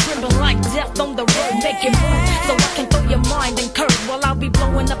got you trembling like death on the road. Make it move so I can throw your mind and curve while I'll be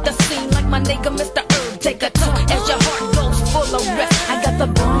blowing up the scene like my nigga Mr. Herb. Take a toke as your heart goes full of rest. I got the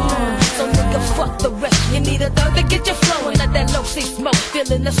bomb, so nigga fuck the rest. You need a thug to get you flowing at that low C smoke,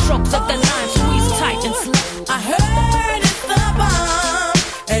 feeling the strokes of the line, squeeze tight and slow. I heard it's the bomb,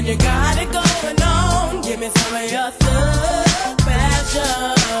 and you got it going on. Give me some of your thug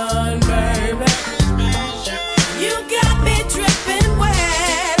passion, baby. You got me dripping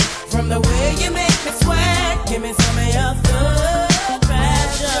wet from the way you make me sweat. Give me some of your thug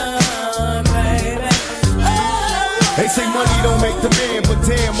passion, baby. They say money don't make the man, but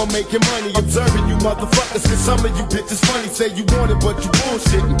damn, I'm making money. Observing you motherfuckers, cause some of you bitches funny. Say you want it, but you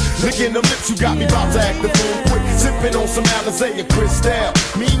bullshitting. Licking them lips, you got me about to act the fool quick. Sipping on some Alizé and Cristal.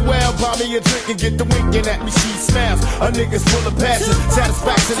 Meanwhile, buy me a drink and get the winking at me, she smiles. A nigga's full of passion,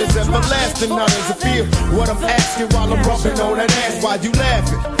 satisfaction is everlasting. Not as a fear, what I'm asking while I'm rubbing on that ass, why you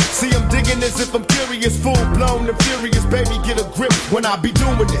laughing? See, I'm digging as if I'm curious, full blown and furious. Baby, get a grip when I be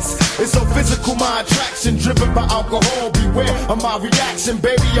doing this. It's so physical, my attraction, driven by alcohol. Beware of my reaction,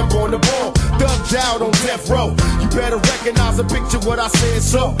 baby, I'm on the ball. Thugged out on death row. You better recognize and picture what I said,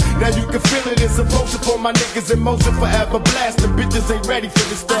 so now you can feel it. It's a potion for my niggas in motion, forever blasting. Bitches ain't ready for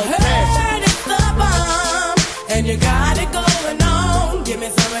this thug passion. I heard it's the bomb, and you got it going on. Give me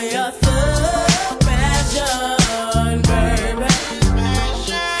some of your thug passion, baby.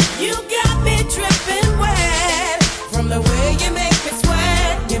 You got me dripping wet from the way you make me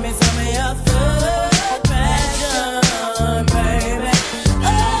sweat. Give me some of your thug passion, baby.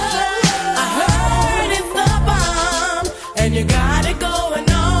 I heard it's the bomb, and you got it going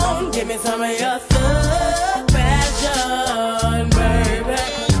on. Give me some of your thug passion, baby.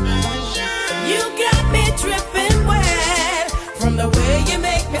 You got me dripping wet from the way you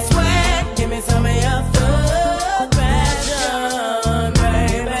make me sweat.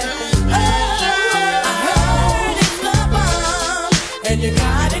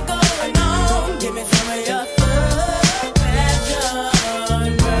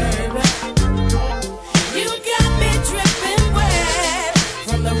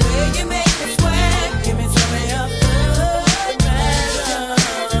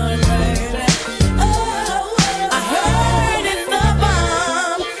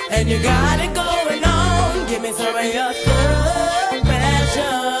 And you got it going on. Give me some of your thug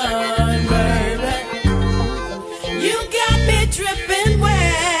passion, baby. You got me dripping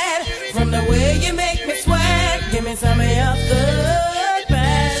wet from the way you make me sweat. Give me some of your thug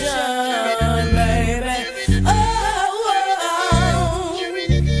passion, baby. Oh,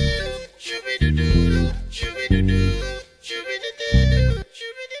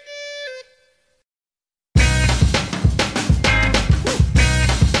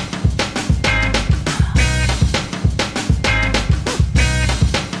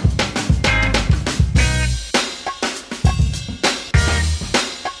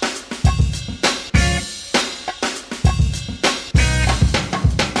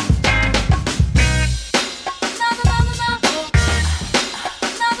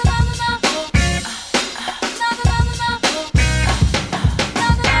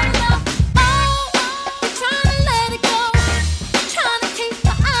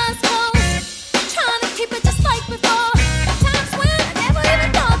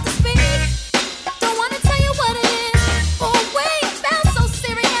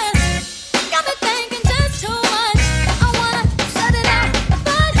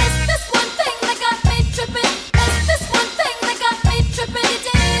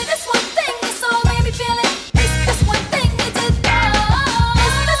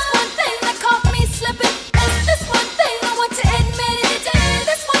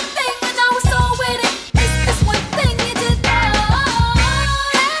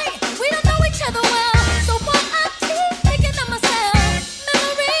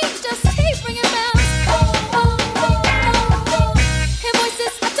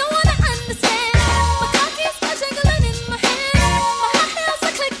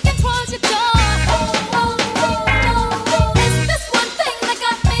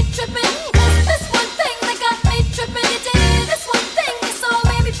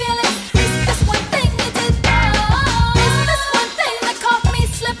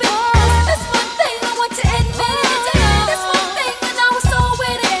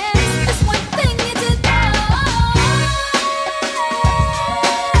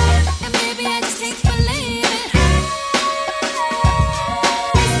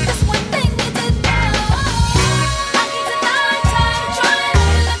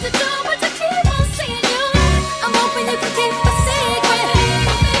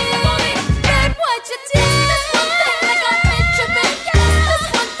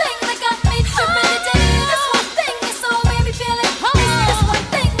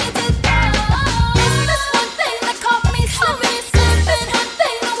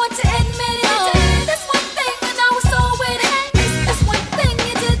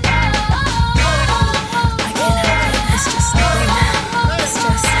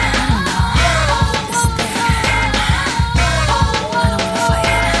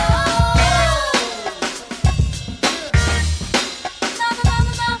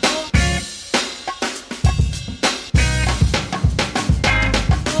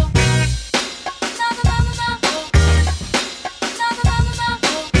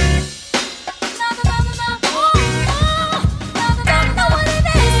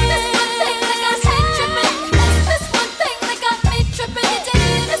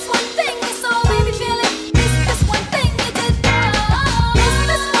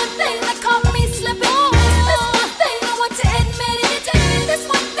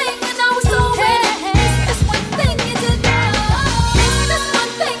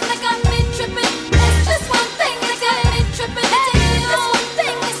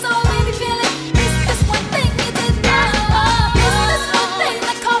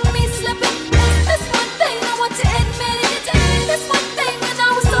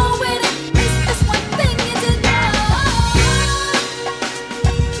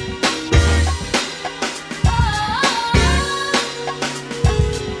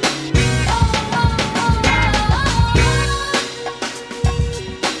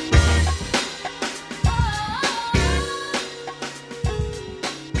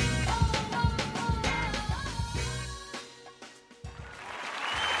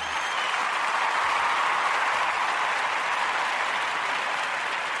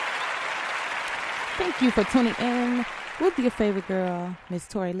 Thank you for tuning in with your favorite girl, Miss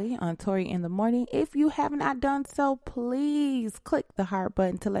Tori Lee, on Tori in the Morning. If you have not done so, please click the heart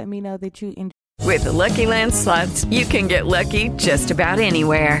button to let me know that you enjoy. With the Lucky Land Slots, you can get lucky just about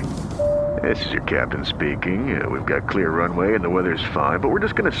anywhere. This is your captain speaking. We've got clear runway and the weather's fine, but we're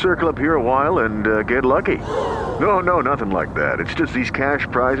just going to circle up here a while and get lucky. No, nothing like that. It's just these cash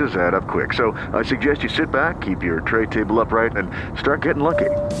prizes add up quick. So I suggest you sit back, keep your tray table upright, and start getting lucky.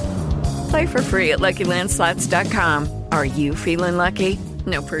 Play for free at LuckyLandSlots.com. Are you feeling lucky?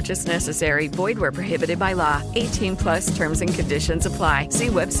 No purchase necessary. Void where prohibited by law. 18 plus terms and conditions apply. See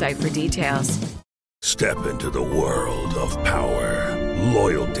website for details. Step into the world of power,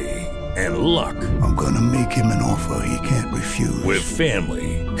 loyalty, and luck. I'm going to make him an offer he can't refuse. With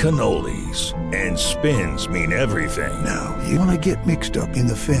family, cannolis, and spins mean everything. Now, you want to get mixed up in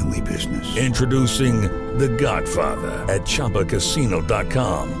the family business. Introducing The Godfather at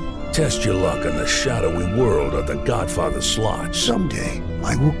ChumbaCasino.com. Test your luck in the shadowy world of The Godfather slot. Someday,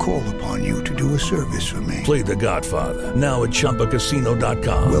 I will call upon you to do a service for me. Play The Godfather, now at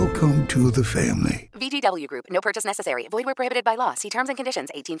ChumbaCasino.com. Welcome to the family. VGW Group. No purchase necessary. Void where prohibited by law. See terms and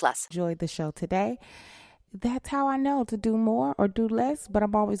conditions. 18 plus. Enjoyed the show today. That's how I know to do more or do less, but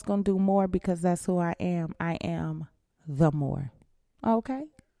I'm always going to do more because that's who I am. I am the more. Okay?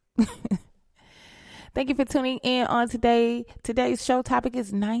 Thank you for tuning in on today. Today's show topic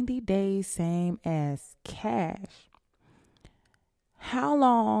is 90 days, same as cash. How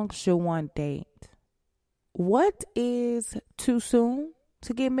long should one date? What is too soon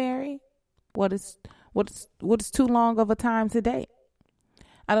to get married? What is too long of a time to date?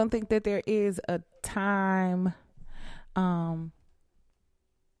 I don't think that there is a time. I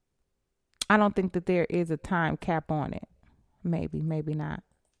don't think that there is a time cap on it. Maybe not.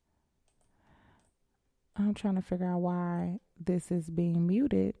 I'm trying to figure out why this is being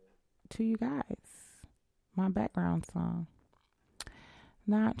muted to you guys. My background song.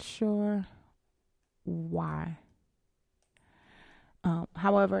 Not sure why.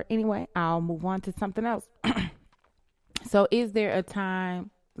 However, anyway, I'll move on to something else. So is there a time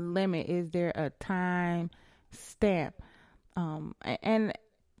limit? Is there a time stamp? And,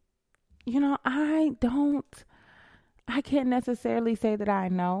 you know, I can't necessarily say that I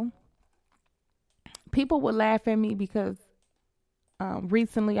know. People would laugh at me because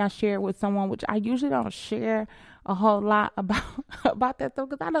recently I shared with someone, which I usually don't share a whole lot about that stuff,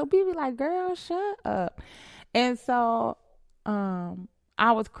 because I know people like, girl, shut up. And so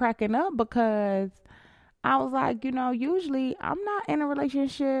I was cracking up because I was like, you know, usually I'm not in a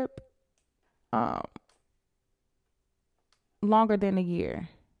relationship longer than a year.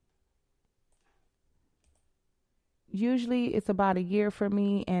 Usually it's about a year for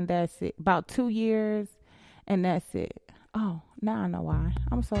me, and that's it. About 2 years, and that's it. Oh, now I know why.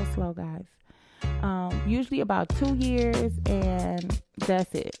 I'm so slow, guys. Usually about 2 years, and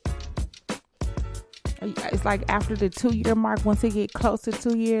that's it. It's like after the 2 year mark, once it get close to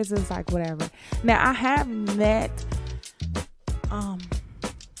 2 years, it's like whatever. Now I have met,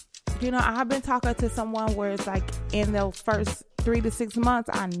 you know, I've been talking to someone where it's like in those first 3 to 6 months,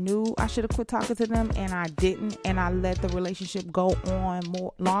 I knew I should have quit talking to them, and I didn't, and I let the relationship go on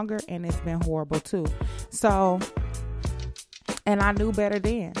longer, and it's been horrible too. So, and I knew better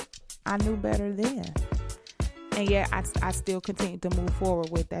then. And yet I still continue to move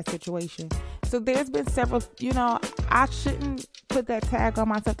forward with that situation. So there's been several, you know, I shouldn't put that tag on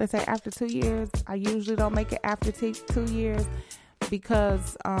myself to say after 2 years. I usually don't make it after 2 years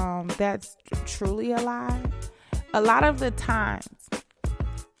because that's truly a lie. A lot of the times,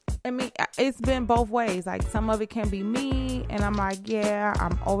 I mean, it's been both ways. Like some of it can be me, and I'm like, yeah,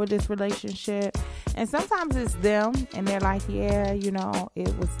 I'm over this relationship. And sometimes it's them, and they're like, yeah, you know,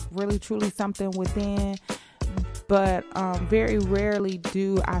 it was really truly something within. But very rarely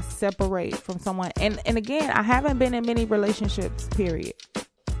do I separate from someone. And again, I haven't been in many relationships, period.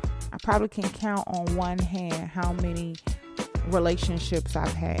 I probably can count on one hand how many relationships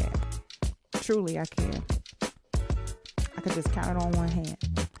I've had. Truly, I can. I could just count it on one hand.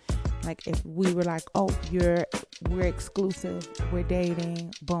 Like if we were like, oh, we're exclusive, we're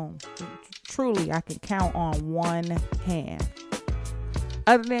dating, boom. Truly, I can count on one hand.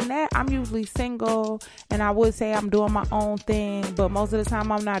 Other than that, I'm usually single, and I would say I'm doing my own thing, but most of the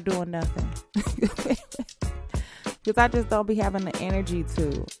time I'm not doing nothing. Because I just don't be having the energy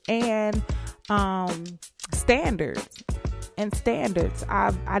to. And standards.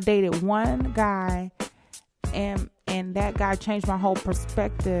 I dated one guy, and that guy changed my whole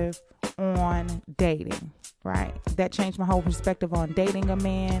perspective on dating, right? That changed my whole perspective on dating a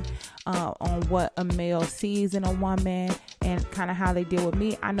man, on what a male sees in a woman, and kind of how they deal with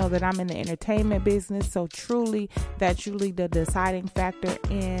me. I know that I'm in the entertainment business, so that's truly the deciding factor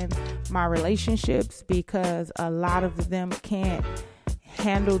in my relationships, because a lot of them can't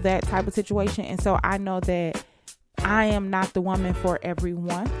handle that type of situation. And so I know that I am not the woman for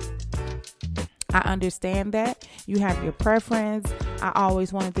everyone. I understand that. You have your preference. I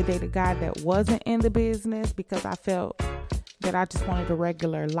always wanted to date a guy that wasn't in the business because I felt that I just wanted a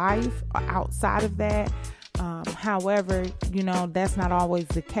regular life outside of that. However, you know, that's not always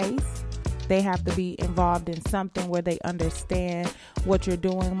the case. They have to be involved in something where they understand what you're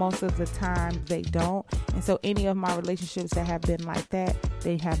doing. Most of the time they don't. And so any of my relationships that have been like that,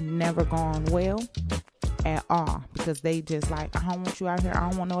 they have never gone well at all, because they just like, I don't want you out here, I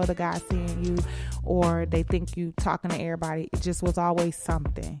don't want no other guy seeing you, or they think you talking to everybody. It just was always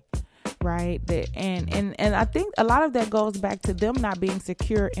something, right? And I think a lot of that goes back to them not being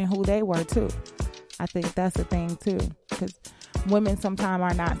secure in who they were too. I think that's the thing too, because women sometimes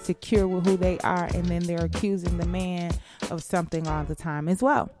are not secure with who they are, and then they're accusing the man of something all the time as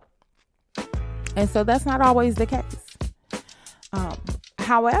well. And so that's not always the case.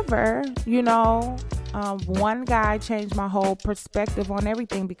 However, you know, one guy changed my whole perspective on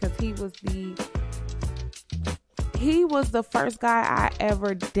everything, because he was the first guy I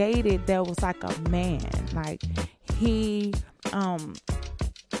ever dated that was like a man. Like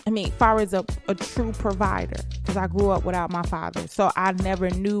far as a true provider, because I grew up without my father. So I never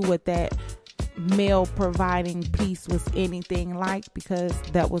knew what that male providing piece was anything like, because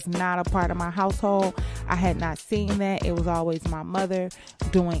that was not a part of my household. I had not seen that. It was always my mother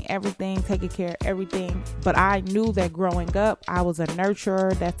doing everything, taking care of everything. But I knew that growing up, I was a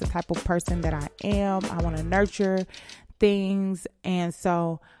nurturer. That's the type of person that I am. I want to nurture things. And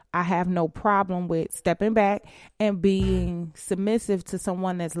so I have no problem with stepping back and being submissive to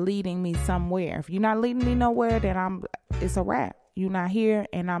someone that's leading me somewhere. If you're not leading me nowhere, then it's a wrap. You're not here,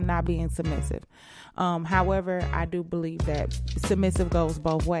 and I'm not being submissive. However, I do believe that submissive goes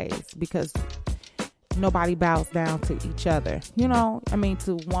both ways, because nobody bows down to each other. You know, I mean,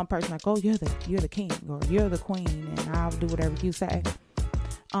 to one person, like, oh, you're the king, or you're the queen, and I'll do whatever you say.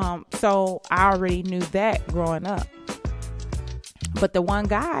 So I already knew that growing up. But the one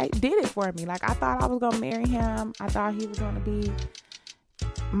guy did it for me. Like, I thought I was going to marry him. I thought he was going to be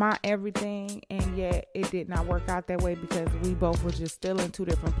my everything, and yet it did not work out that way, because we both were just still in two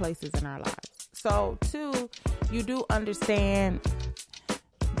different places in our lives. So, two, you do understand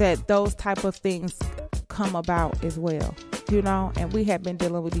that those type of things come about as well, you know, and we had been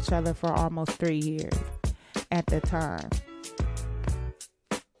dealing with each other for almost 3 years at the time.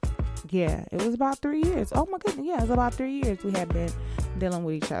 Yeah, it was about 3 years. Oh my goodness. Yeah, it was about 3 years we had been dealing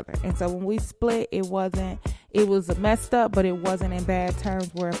with each other. And so when we split, it was messed up, but it wasn't in bad terms,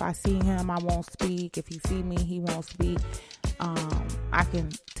 where if I see him, I won't speak. If he see me, he won't speak. I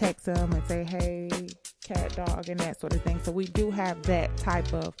can text him and say, hey, cat, dog, and that sort of thing. So we do have that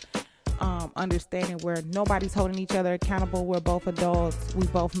type of understanding where nobody's holding each other accountable. We're both adults. We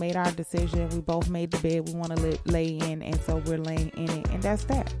both made our decision. We both made the bed we want to lay in, and so we're laying in it, and that's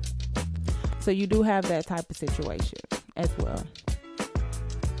that. So you do have that type of situation as well.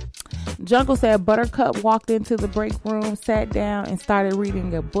 Jungle said Buttercup walked into the break room, sat down, and started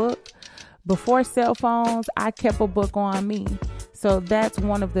reading a book. Before cell phones, I kept a book on me. So that's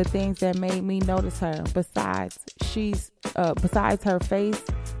one of the things that made me notice her. Besides her face,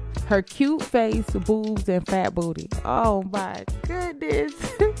 her cute face, boobs, and fat booty. Oh my goodness.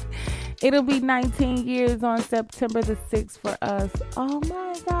 It'll be 19 years on September the 6th for us. Oh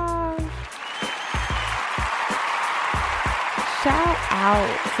my gosh. Shout out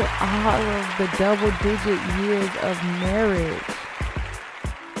to all of the double-digit years of marriage.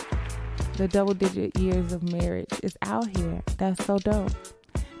 The double-digit years of marriage is out here. That's so dope.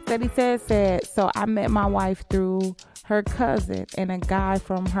 Steady said, so I met my wife through her cousin and a guy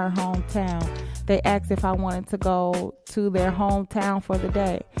from her hometown. They asked if I wanted to go to their hometown for the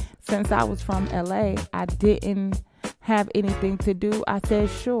day. Since I was from LA, I didn't have anything to do. I said,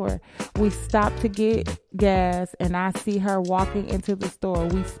 sure. We stopped to get gas, and I see her walking into the store.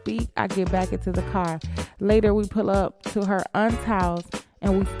 We speak. I get back into the car. Later, we pull up to her aunt's house,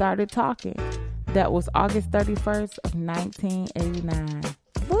 and we started talking. That was August 31st of 1989.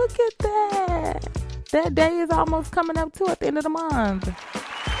 Look at that. That day is almost coming up too, at the end of the month.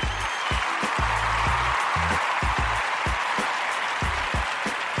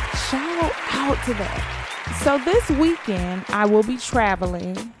 Shout out to that. So this weekend, I will be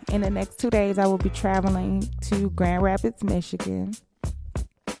traveling. In the next 2 days, I will be traveling to Grand Rapids, Michigan,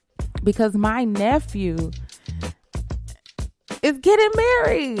 because my nephew is getting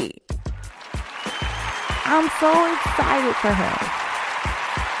married. I'm so excited for him.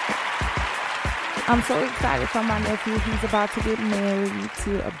 I'm so excited for my nephew. He's about to get married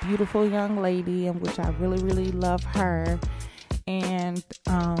to a beautiful young lady, in which I really, really love her. And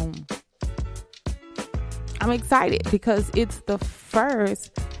I'm excited because it's the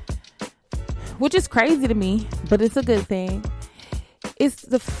first, which is crazy to me, but it's a good thing. It's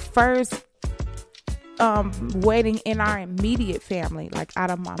the first wedding in our immediate family, like out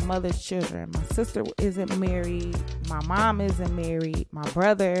of my mother's children. My sister isn't married. My mom isn't married. My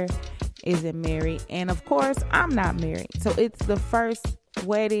brother isn't married. And of course, I'm not married. So it's the first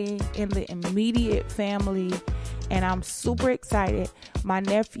wedding in the immediate family. And I'm super excited. My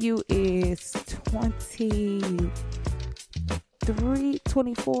nephew is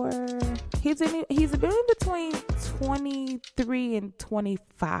 24. He's been between 23 and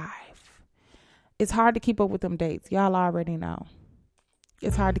 25. It's hard to keep up with them dates. Y'all already know.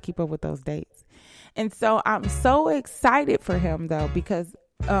 It's hard to keep up with those dates. And so I'm so excited for him though, because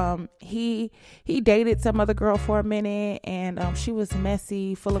he dated some other girl for a minute, and she was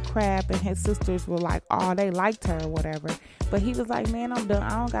messy, full of crap, and his sisters were like, oh, they liked her or whatever. But he was like, man, I'm done.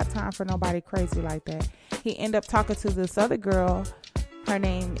 I don't got time for nobody crazy like that. He ended up talking to this other girl. Her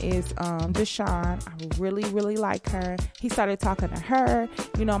name is Deshawn. I really, really like her. He started talking to her.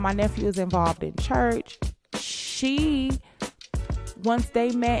 You know, my nephew is involved in church. Once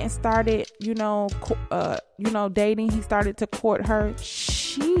they met and started, dating, he started to court her.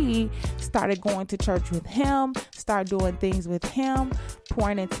 She started going to church with him, started doing things with him,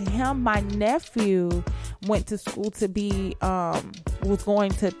 pouring into him. My nephew went to school to be, was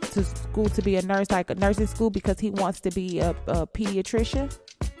going to school to be a nurse, like a nursing school, because he wants to be a pediatrician.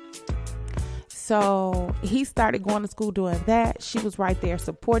 So he started going to school doing that. She was right there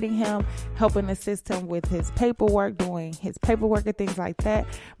supporting him, helping assist him with his paperwork, doing his paperwork and things like that.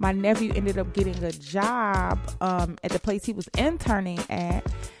 My nephew ended up getting a job at the place he was interning at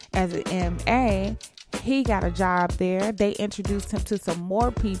as an MA. He got a job there. They introduced him to some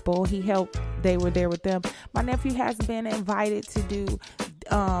more people. They were there with them. My nephew has been invited to do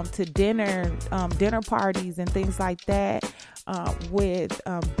to dinner parties and things like that with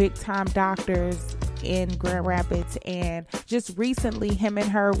big time doctors in Grand Rapids. And just recently, him and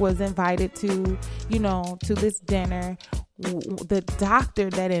her was invited to this dinner. The doctor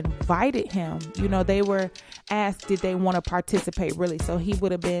that invited him, they were asked, did they want to participate really? So he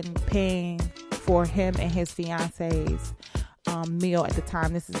would have been paying for him and his fiance's meal at the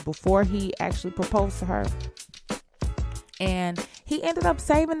time. This is before he actually proposed to her. And he ended up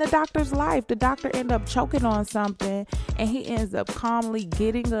saving the doctor's life. The doctor ended up choking on something, and he ends up calmly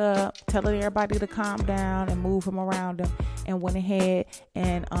getting up, telling everybody to calm down and move him around him, and went ahead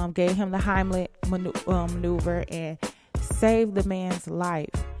and gave him the Heimlich maneuver and saved the man's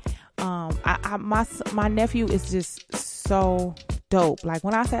life. My nephew is just so dope. Like,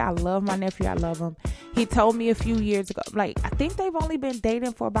 when I say I love my nephew, I love him. He told me a few years ago, like, I think they've only been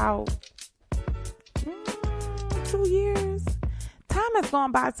dating for about 2 years. Time has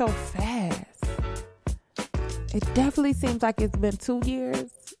gone by so fast. It definitely seems like it's been 2 years,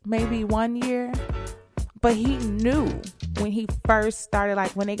 maybe 1 year. But he knew when he first started,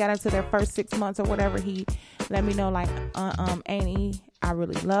 like when they got into their first 6 months or whatever, he let me know, like, Annie, I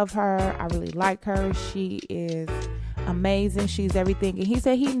really love her. I really like her. She is amazing. She's everything. And he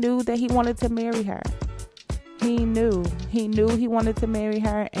said he knew that he wanted to marry her. He knew he wanted to marry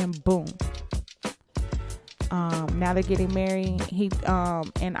her, and boom. Now they're getting married.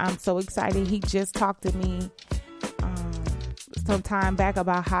 And I'm so excited. He just talked to me some time back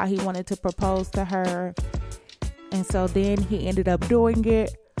about how he wanted to propose to her. And so then he ended up doing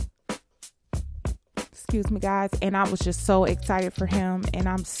it. Excuse me, guys. And I was just so excited for him. And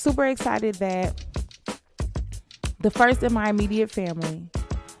I'm super excited that the first in my immediate family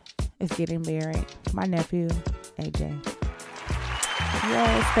is getting married. My nephew, AJ.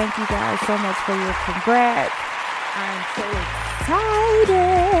 Yes, thank you guys so much for your congrats. I'm so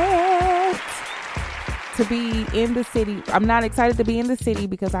excited to be in the city. I'm not excited to be in the city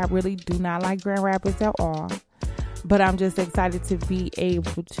because I really do not like Grand Rapids at all. But I'm just excited to be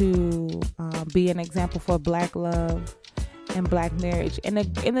able to be an example for Black love and Black marriage. And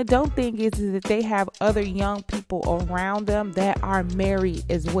the dope thing is that they have other young people around them that are married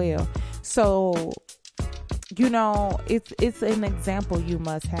as well. So, it's an example you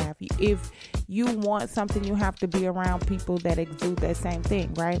must have. If you want something, you have to be around people that exude that same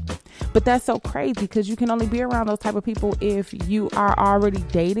thing, right? But that's so crazy because you can only be around those type of people if you are already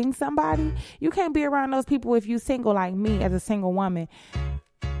dating somebody. You can't be around those people if you're single, like me as a single woman.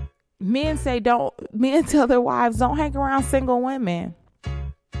 Men tell their wives, don't hang around single women.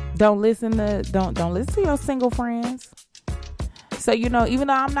 Don't listen to your single friends. So, even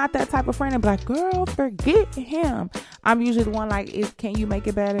though I'm not that type of friend, I'm like, girl, forget him. I'm usually the one like, can you make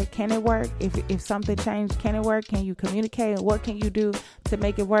it better? Can it work? If something changed, can it work? Can you communicate? What can you do to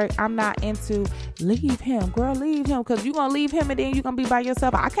make it work? I'm not into leave him, girl, leave him. Because you're going to leave him and then you're going to be by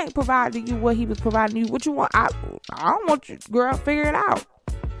yourself. I can't provide to you what he was providing you. What you want? I don't want you, girl, figure it out.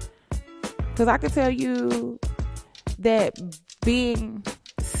 Because I can tell you that being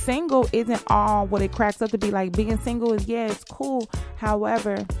single isn't all what it cracks up to be. Like, being single is, it's cool.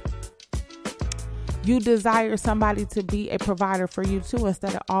 However, you desire somebody to be a provider for you too,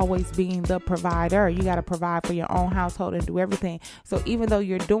 instead of always being the provider. You got to provide for your own household and do everything. So even though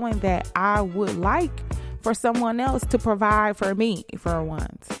you're doing that, I would like for someone else to provide for me for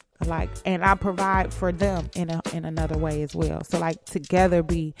once. And I provide for them in another way as well. So together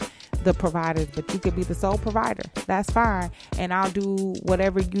be the providers, but you could be the sole provider. That's fine. And I'll do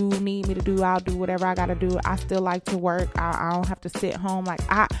whatever you need me to do. I'll do whatever I got to do. I still like to work. I don't have to sit home.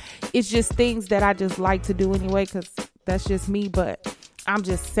 It's just things that I just like to do anyway, because that's just me. But I'm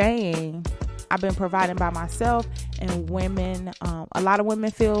just saying, I've been providing by myself, and women, a lot of women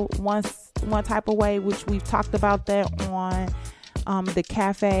feel one type of way, which we've talked about that on the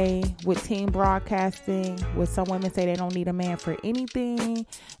cafe with team broadcasting, where some women say they don't need a man for anything.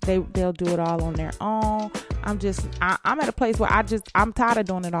 They'll do it all on their own. I'm at a place where I'm tired of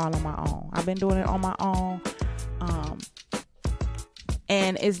doing it all on my own. I've been doing it on my own.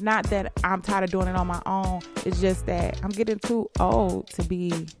 And it's not that I'm tired of doing it on my own. It's just that I'm getting too old to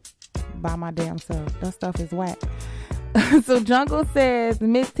be by my damn self. That stuff is whack. So Jungle says,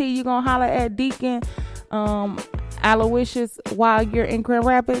 Miss T, you gonna holler at Deacon Aloysius while you're in Grand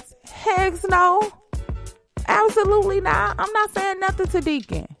Rapids? Heck no. Absolutely not. I'm not saying nothing to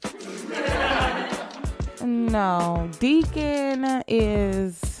Deacon. No. Deacon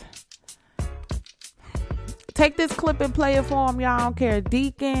is... Take this clip and play it for him. Y'all don't care.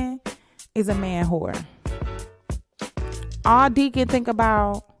 Deacon is a man whore. All Deacon think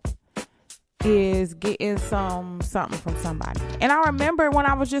about is getting something from somebody. And I remember when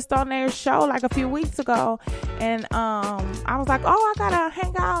I was just on their show a few weeks ago, and I was like, oh, I gotta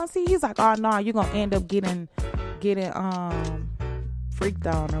hang out and see. He's like, oh no, you're gonna end up getting freaked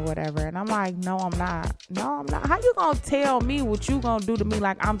on or whatever. And I'm like, no, I'm not. How you gonna tell me what you gonna do to me?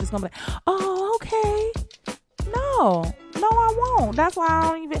 I'm just gonna be like, oh, okay. No, I won't. That's why I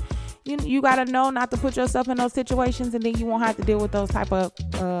don't even. You gotta know not to put yourself in those situations, and then you won't have to deal with those type of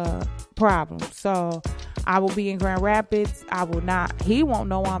problems. So I will be in Grand Rapids. I will not. He won't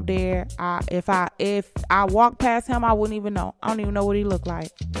know I'm there. If I walk past him, I wouldn't even know. I don't even know what he looked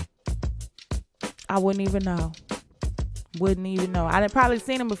like. I wouldn't even know. I'd probably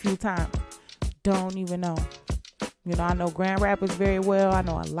seen him a few times. Don't even know. I know Grand Rapids very well. I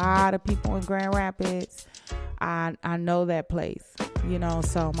know a lot of people in Grand Rapids. I know that place.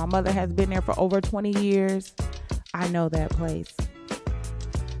 So my mother has been there for over 20 years. I know that place.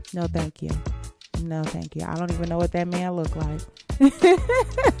 No, thank you. I don't even know what that man looked like.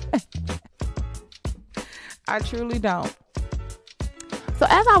 I truly don't. So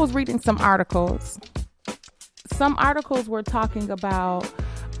as I was reading some articles were talking about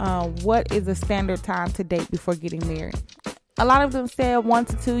what is a standard time to date before getting married. A lot of them said 1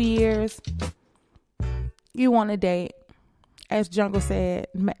 to 2 years. You want to date. As Jungle said,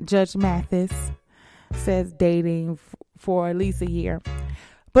 Judge Mathis says dating for at least a year.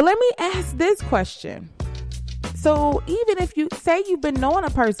 But let me ask this question. So even if you say you've been knowing a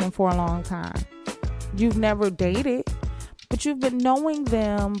person for a long time, you've never dated, but you've been knowing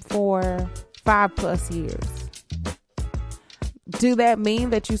them for 5+ years. Do that mean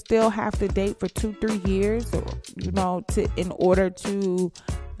that you still have to date for 2-3 years, or in order to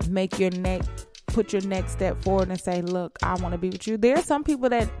put your next step forward and say, look, I want to be with you? There are some people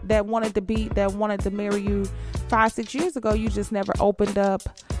that wanted to marry you 5-6 years ago. You just never opened up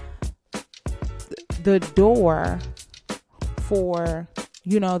the door for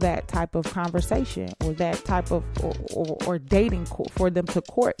that type of conversation, or that type of or dating for them to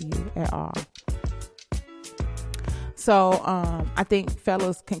court you at all. So I think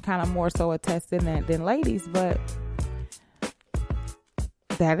fellas can kind of more so attest in that than ladies, but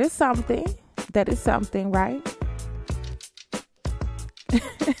that is something. Right?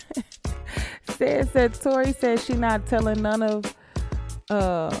 said Tori says she not telling none of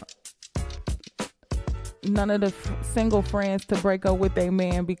the single friends to break up with their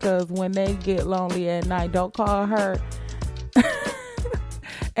man, because when they get lonely at night, don't call her.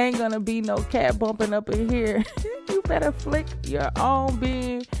 Ain't gonna be no cat bumping up in here. You better flick your own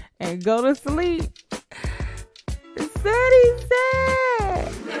bean and go to sleep. He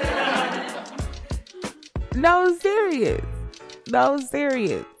said. No, serious.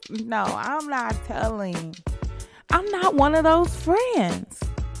 No, I'm not telling. I'm not one of those friends.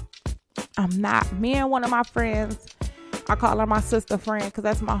 I'm not. Me and one of my friends, I call her my sister friend because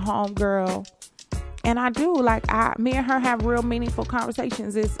that's my home girl. And I do, me and her have real meaningful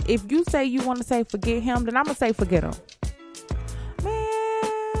conversations. If you say you want to say forget him, then I'm going to say forget him.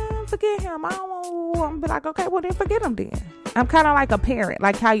 Man, forget him. I'm going to be like, okay, well then forget him then. I'm kind of like a parent,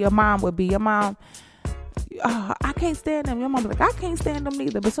 like how your mom would be. Your mom, I can't stand them. Your mom be like, I can't stand them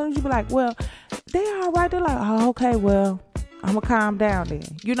neither. But as soon as you be like, well, they all right. They're like, oh, okay, well, I'm going to calm down then.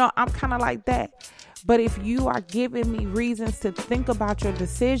 You know, I'm kind of like that. But if you are giving me reasons to think about your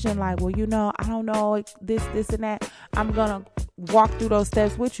decision, like, well, you know, I don't know, this, and that, I'm going to walk through those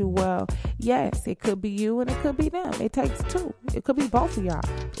steps with you. Well, yes, it could be you and it could be them. It takes two. It could be both of y'all,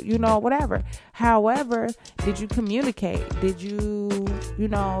 you know, whatever. However, did you communicate? Did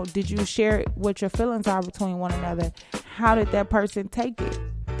you share what your feelings are between one another? How did that person take it?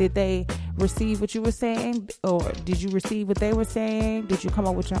 Did they receive what you were saying, or did you receive what they were saying? Did you come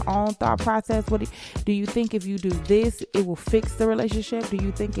up with your own thought process? What do you think if you do this, it will fix the relationship? Do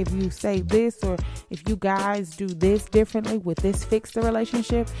you think if you say this, or if you guys do this differently, would this fix the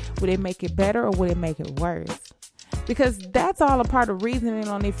relationship? Would it make it better, or would it make it worse? Because that's all a part of reasoning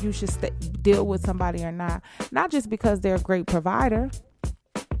on if you should deal with somebody or not. Not just because they're a great provider.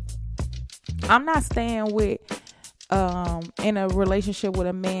 I'm not staying with in a relationship with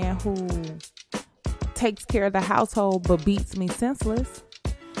a man who takes care of the household but beats me senseless,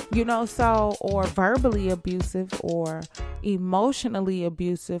 you know, so, or verbally abusive or emotionally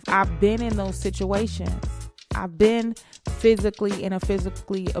abusive. I've been in those situations. I've been in a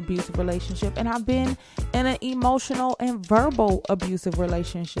physically abusive relationship, and I've been in an emotional and verbal abusive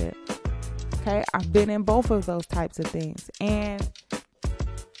relationship. Okay, I've been in both of those types of things, and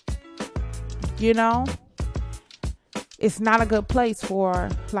you know, it's not a good place for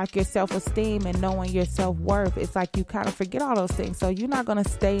like your self-esteem and knowing your self-worth. It's like you kind of forget all those things. So you're not going to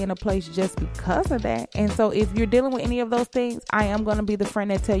stay in a place just because of that. And so if you're dealing with any of those things, I am going to be the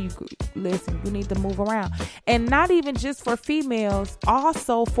friend that tell you, listen, you need to move around. And not even just for females,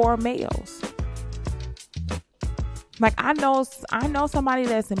 also for males. Like I know somebody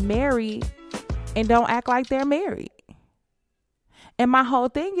that's married and don't act like they're married. And my whole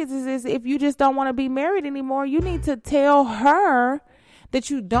thing is if you just don't want to be married anymore, you need to tell her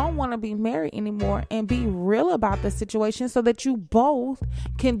that you don't want to be married anymore and be real about the situation so that you both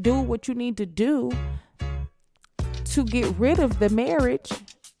can do what you need to do to get rid of the marriage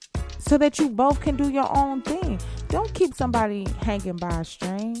so that you both can do your own thing. Don't keep somebody hanging by a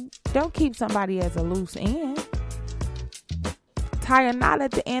string. Don't keep somebody as a loose end. Tie a knot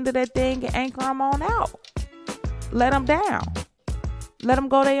at the end of that thing and anchor them on out. Let them down. Let them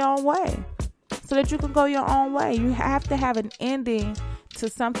go their own way so that you can go your own way. You have to have an ending to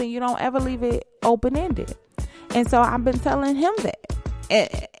something. You don't ever leave it open-ended. And so I've been telling him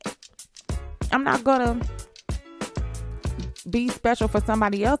that. I'm not going to be special for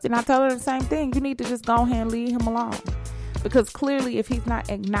somebody else. And I tell her the same thing. You need to just go ahead and leave him alone. Because clearly if he's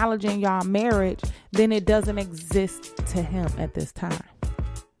not acknowledging y'all marriage, then it doesn't exist to him at this time.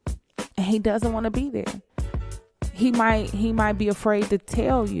 And he doesn't want to be there. He might be afraid to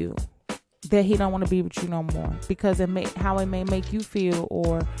tell you that he don't want to be with you no more because how it may make you feel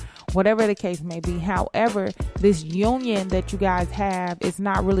or whatever the case may be. However, this union that you guys have is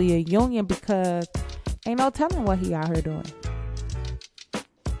not really a union because ain't no telling what he out here doing.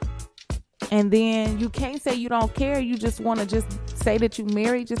 And then you can't say you don't care. You just want to just say that you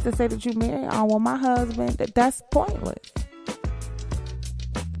married just to say that you married. Oh, well, my husband, that's pointless.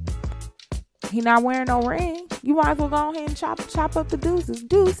 He not wearing no ring. You might as well go ahead and chop up the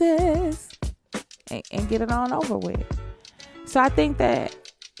deuces, and get it on over with. So I think that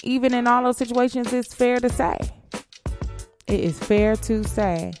even in all those situations, it's fair to say. It is fair to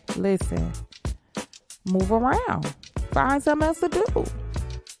say, listen, move around. Find something else to do.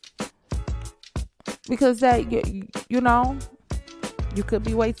 Because that, you know, you could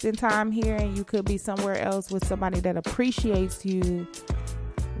be wasting time here and you could be somewhere else with somebody that appreciates you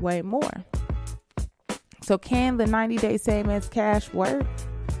way more. So can the 90-day same as cash work?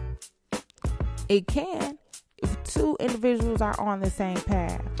 It can if two individuals are on the same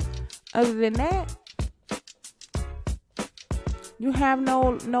path. Other than that, you have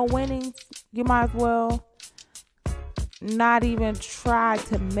no winnings. You might as well not even try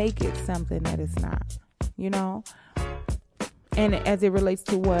to make it something that it's not, you know? And as it relates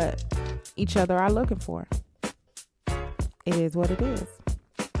to what each other are looking for, it is what it is.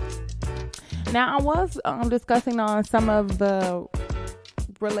 Now, I was discussing on some of the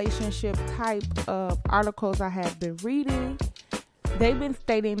relationship type of articles I have been reading. They've been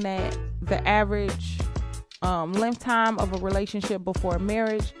stating that the average length time of a relationship before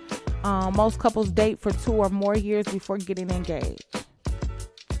marriage, most couples date for 2 or more years before getting engaged.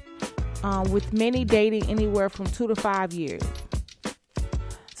 With many dating anywhere from 2 to 5 years.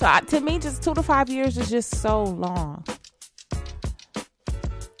 So to me, just 2 to 5 years is just so long.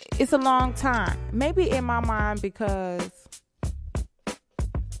 It's a long time. Maybe in my mind because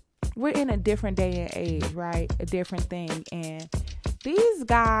we're in a different day and age, right? A different thing. And These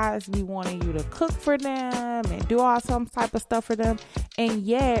guys be wanting you to cook for them and do all some type of stuff for them. And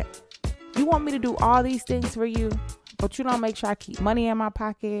yet, you want me to do all these things for you, but you don't make sure I keep money in my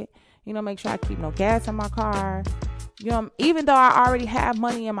pocket. You don't make sure I keep no gas in my car. You know, even though I already have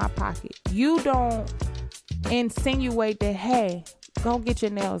money in my pocket, you don't insinuate that, hey, go get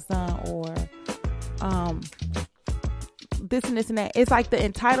your nails done, or this and this and that. It's like the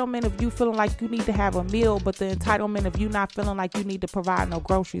entitlement of you feeling like you need to have a meal, but the entitlement of you not feeling like you need to provide no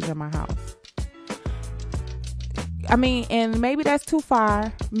groceries in my house. I mean, and maybe that's too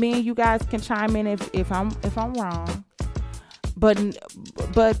far. Me and you guys can chime in if I'm wrong. But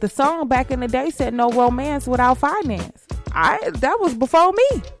the song back in the day said no romance without finance. That was before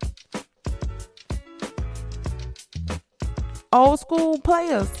me. Old school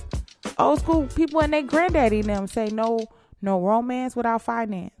players, old school people and their granddaddy and them say no romance without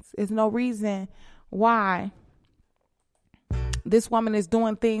finance. There's no reason why this woman is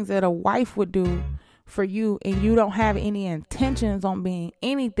doing things that a wife would do for you and you don't have any intentions on being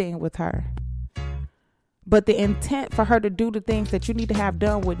anything with her. But the intent for her to do the things that you need to have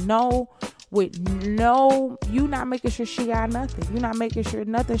done with no, you not making sure she got nothing. You're not making sure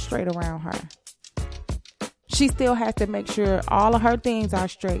nothing's straight around her. She still has to make sure all of her things are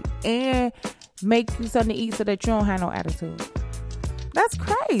straight and make you something to eat so that you don't have no attitude. That's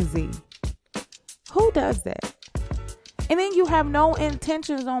crazy. Who does that? And then you have no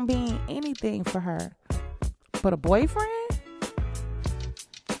intentions on being anything for her but a boyfriend?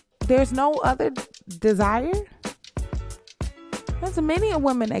 There's no other desire? There's many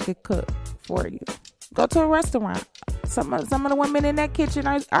women that could cook for you. Go to a restaurant. Some of the women in that kitchen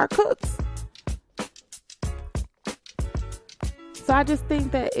are cooks. So I just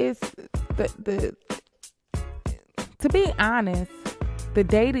think that it's the to be honest, the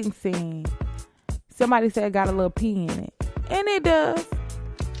dating scene, somebody said it got a little pee in it. And it does.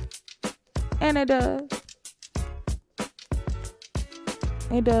 And it does.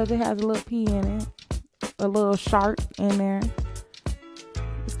 It does. It has a little pee in it. A little shark in there.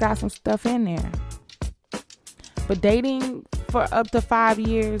 It's got some stuff in there. But dating for up to 5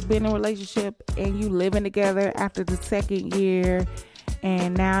 years, being in a relationship, and you living together after the second year,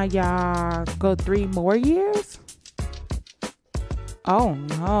 and now y'all go 3 more years? Oh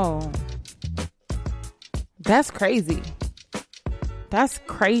no. That's crazy. That's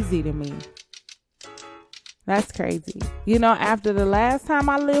crazy to me. That's crazy. You know, after the last time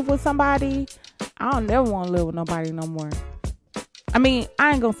I lived with somebody, I don't never want to live with nobody no more. I mean,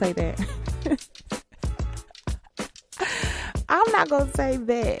 I ain't gonna say that. I'm not gonna say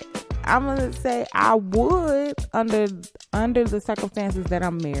that. I'm gonna say I would under the circumstances that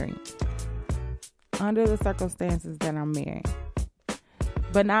I'm married. Under the circumstances that I'm married.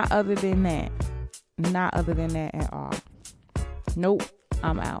 But not other than that. Not other than that at all. Nope.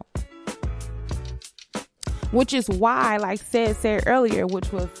 I'm out. Which is why, like said earlier,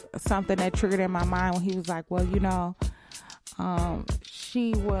 which was something that triggered in my mind when he was like, well, you know,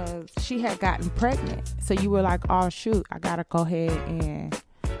 she had gotten pregnant. So you were like, oh shoot, I gotta go ahead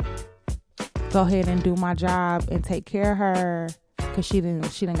and do my job and take care of her because she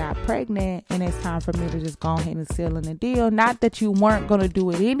done got pregnant, and it's time for me to just go ahead and seal in the deal. Not that you weren't gonna do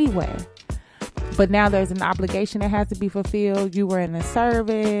it anyway, but now there's an obligation that has to be fulfilled. You were in the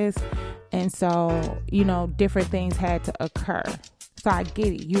service, and so, you know, different things had to occur. So I get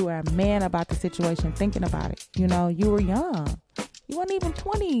it. You were a man about the situation, thinking about it. You know, you were young. You weren't even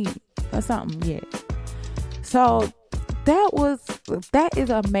 20 or something yet. So that is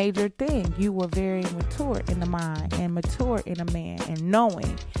a major thing. You were very mature in the mind and mature in a man and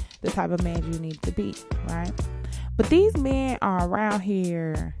knowing the type of man you need to be, right? But these men are around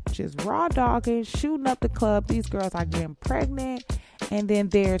here just raw dogging, shooting up the club. These girls are getting pregnant, and then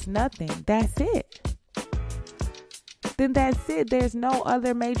there's nothing. That's it. Then that's it. There's no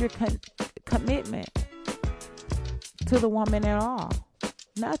other major commitment to the woman at all.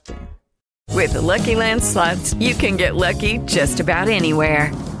 Nothing. With the Lucky Land Slots, you can get lucky just about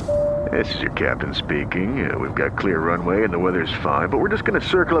anywhere. This is your captain speaking. We've got clear runway and the weather's fine, but we're just going to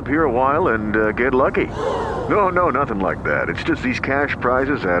circle up here a while and get lucky. No, nothing like that. It's just these cash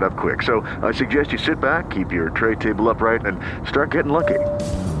prizes add up quick. So I suggest you sit back, keep your tray table upright, and start getting lucky.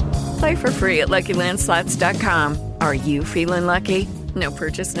 Play for free at LuckyLandSlots.com. Are you feeling lucky? No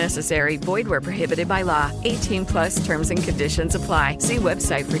purchase necessary. Void where prohibited by law. 18+ terms and conditions apply. See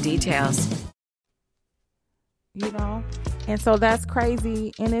website for details. You know, and so that's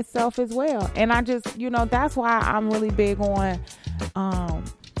crazy in itself as well. And I just, you know, that's why I'm really big on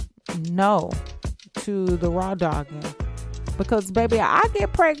no to the raw dogging. Because baby, I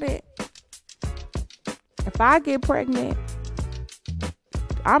get pregnant. If I get pregnant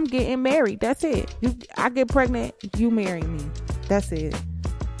I'm getting married. That's it. I get pregnant, you marry me. That's it.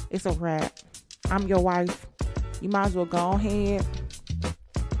 It's a wrap. I'm your wife. You might as well go ahead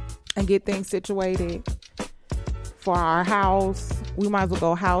and get things situated for our house. We might as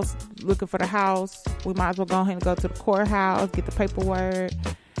well go looking for the house. We might as well go ahead and go to the courthouse, get the paperwork.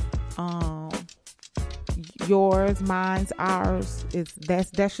 Yours, mine's, ours.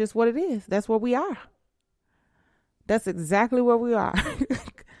 That's just what it is. That's where we are. That's exactly where we are.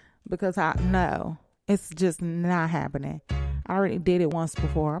 Because no, it's just not happening. I already did it once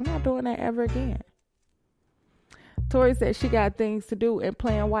before. I'm not doing that ever again. Tori said she got things to do, and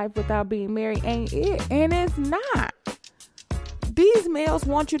playing wife without being married ain't it. And it's not. These males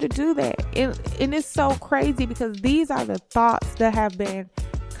want you to do that. And it's so crazy because these are the thoughts that have been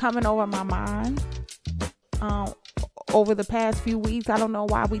coming over my mind over the past few weeks. I don't know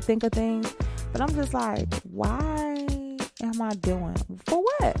why we think of things, but I'm just like, why am I doing? For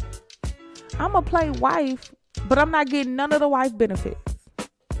what? I'm going to play wife, but I'm not getting none of the wife benefits.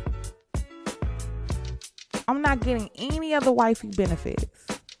 I'm not getting any of the wifey benefits.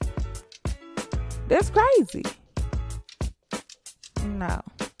 That's crazy. No.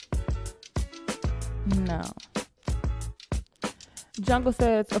 Jungle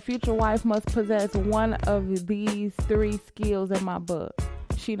says a future wife must possess one of these 3 skills in my book.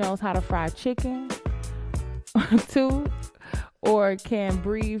 She knows how to fry chicken. 2, or can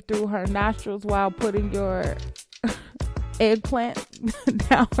breathe through her nostrils while putting your eggplant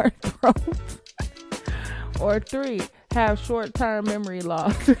down her throat. Or 3, have short-term memory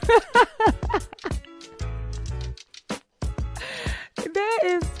loss. That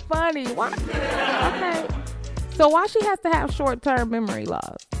is funny. Why? Okay. So why she has to have short-term memory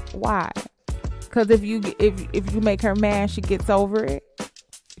loss? Why? Because if you make her mad, she gets over it.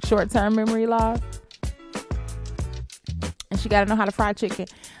 Short-term memory loss. And she got to know how to fry chicken.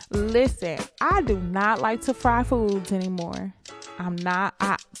 Listen, I do not like to fry foods anymore.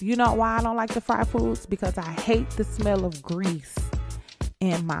 You know why I don't like to fry foods? Because I hate the smell of grease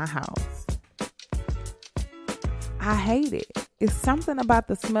in my house. I hate it. It's something about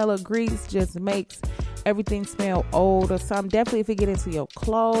the smell of grease just makes everything smell old or something. Definitely if it get into your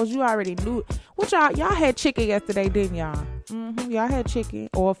clothes. You already knew. What y'all had chicken yesterday, didn't y'all? Y'all had chicken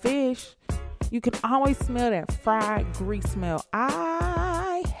or fish. You can always smell that fried grease smell.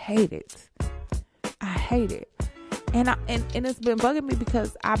 I hate it. I hate it. And it's been bugging me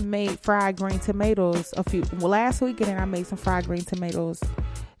because I made fried green tomatoes last weekend, and I made some fried green tomatoes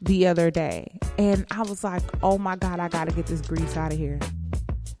the other day. And I was like, oh my God, I got to get this grease out of here.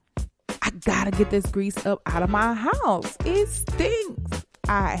 I got to get this grease up out of my house. It stinks.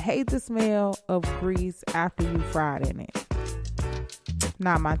 I hate the smell of grease after you fried in it.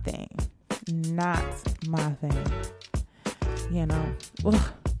 Not my thing. Not my thing. You know.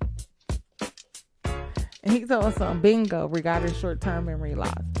 Ugh. And he told us some bingo regarding short-term memory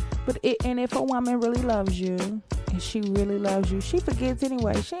loss. But if a woman really loves you, and she really loves you, she forgets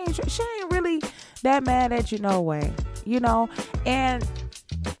anyway. She ain't really that mad at you no way. You know? And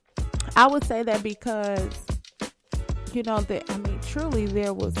I would say that because, you know, truly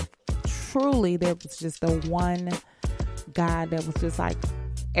there was just the one guy that was just like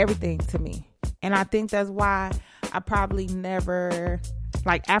everything to me. And I think that's why I probably never,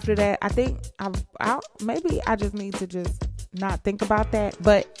 like after that, I think maybe I just need to just not think about that.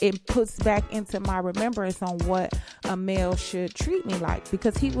 But it puts back into my remembrance on what a male should treat me like,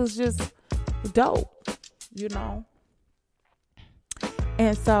 because he was just dope, you know.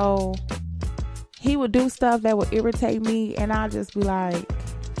 And so he would do stuff that would irritate me, and I'd just be like,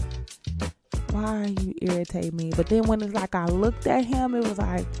 why you irritate me? But then when it's like I looked at him, it was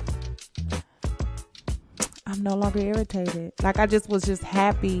like, I'm no longer irritated. Like I just was just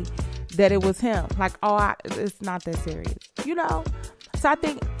happy that it was him. Like, it's not that serious, you know? So I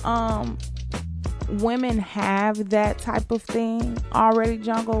think women have that type of thing already,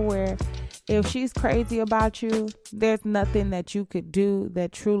 Jungle, where if she's crazy about you, there's nothing that you could do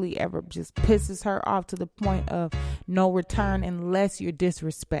that truly ever just pisses her off to the point of no return unless you're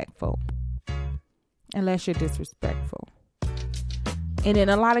disrespectful. And in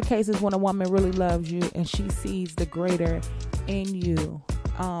a lot of cases, when a woman really loves you and she sees the greater in you,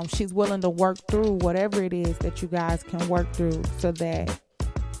 she's willing to work through whatever it is that you guys can work through so that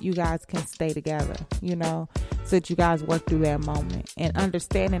you guys can stay together, you know, so that you guys work through that moment, and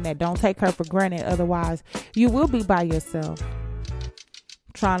understanding that don't take her for granted. Otherwise, you will be by yourself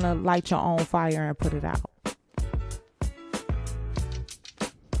trying to light your own fire and put it out.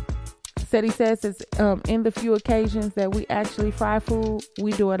 He says it's in the few occasions that we actually fry food,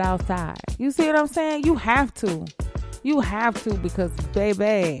 we do it outside. You see what I'm saying? You have to. You have to, because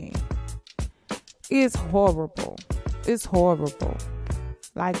baby, it's horrible. It's horrible.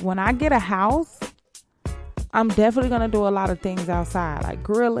 Like when I get a house, I'm definitely gonna do a lot of things outside, like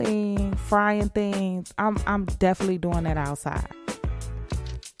grilling, frying things. I'm definitely doing that outside,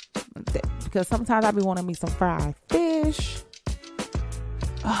 because sometimes I be wanting me some fried fish.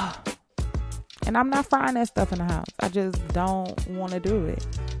 And I'm not frying that stuff in the house. I just don't want to do it.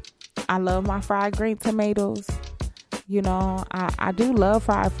 I love my fried green tomatoes. You know, I do love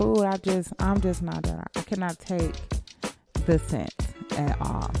fried food. I'm just not done. I cannot take the scent at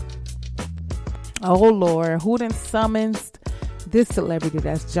all. Oh Lord, who done summons this celebrity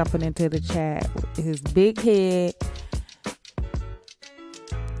that's jumping into the chat? His big head,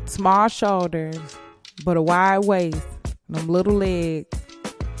 small shoulders, but a wide waist, them little legs,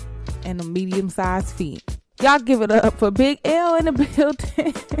 and the medium-sized feet. Y'all give it up for Big L in the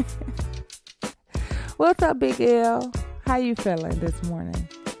building. What's up, Big L? How you feeling this morning?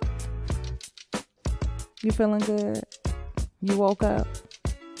 You feeling good? You woke up?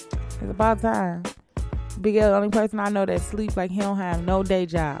 It's about time. Big L, the only person I know that sleeps like he don't have no day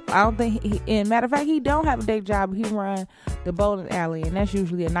job. I don't think in matter of fact, he don't have a day job. He run the bowling alley, and that's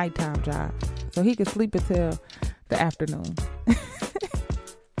usually a nighttime job. So he can sleep until the afternoon.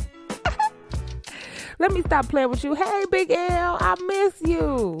 Let me stop playing with you. Hey, Big L, I miss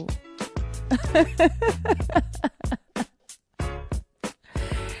you.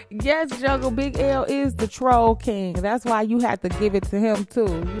 Yes, Jungle, Big L is the troll king. That's why you have to give it to him too.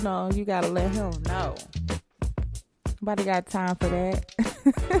 You know, you gotta let him know. Nobody got time for that.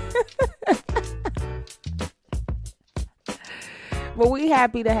 But we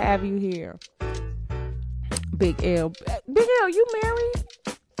happy to have you here, Big L. Big L, you married?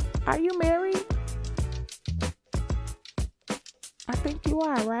 Are you married? I think you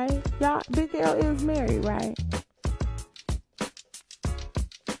are, right? Y'all, Big L is married, right?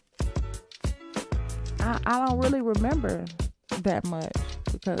 I don't really remember that much,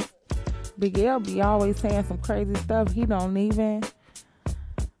 because Big L be always saying some crazy stuff. He don't even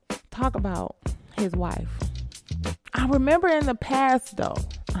talk about his wife. I remember in the past, though.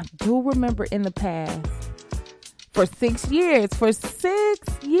 I do remember in the past. For 6 years. For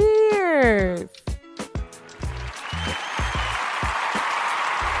 6 years.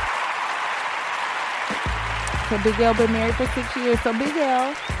 So Big L been married for 6 years. So Big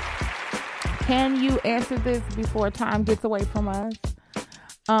L, can you answer this before time gets away from us?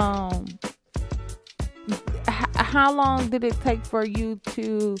 How long did it take for you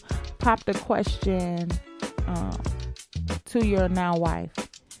to pop the question to your now wife?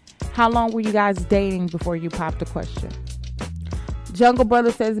 How long were you guys dating before you popped the question? Jungle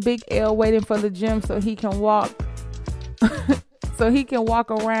Brother says Big L waiting for the gym so he can walk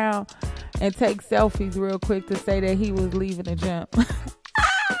around and take selfies real quick to say that he was leaving the gym.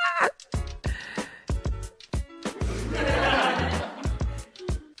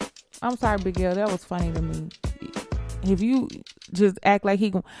 I'm sorry, Big L. That was funny to me. If you just act like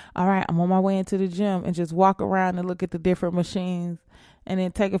all right, I'm on my way into the gym, and just walk around and look at the different machines and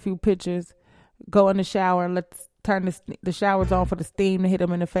then take a few pictures, go in the shower and let's turn the showers on for the steam to hit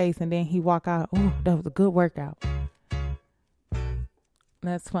him in the face, and then he walk out. Oh, that was a good workout.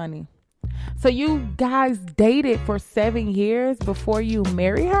 That's funny. So you guys dated for 7 years before you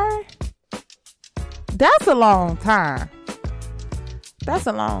married her? That's a long time. That's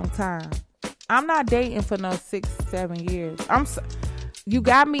a long time. I'm not dating for no 6-7 years. You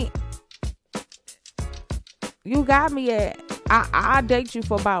got me at, I'll date you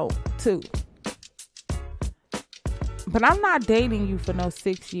for about 2. But I'm not dating you for no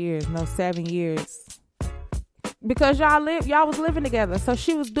 6 years, no 7 years. Because y'all was living together. So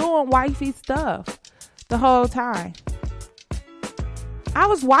she was doing wifey stuff the whole time. I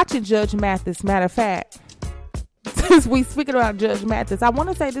was watching Judge Mathis, matter of fact. Since we speaking about Judge Mathis, I want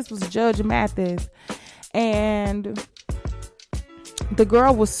to say this was Judge Mathis, and the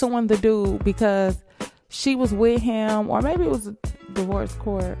girl was suing the dude because she was with him, or maybe it was a divorce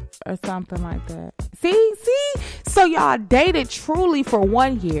court or something like that. See? So y'all dated truly for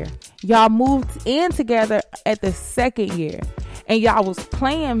 1 year. Y'all moved in together at the 2nd year, and y'all was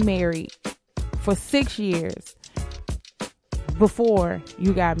playing married for 6 years before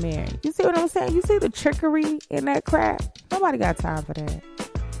you got married. You see what I'm saying? You see the trickery in that crap? Nobody got time for that.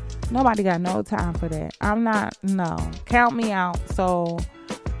 Nobody got no time for that. No. Count me out. So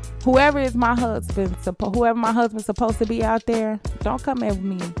whoever my husband's supposed to be out there, don't come at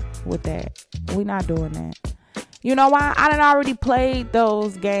me with that. We're not doing that. You know why? I done already played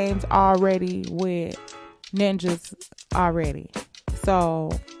those games already with ninjas already.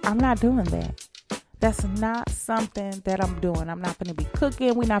 So I'm not doing that. That's not something that I'm doing. I'm not going to be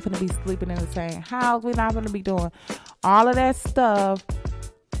cooking. We're not going to be sleeping in the same house. We're not going to be doing all of that stuff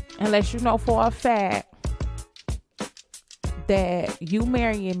unless you know for a fact that you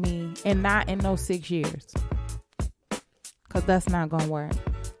marrying me and not in those 6 years. Because that's not going to work.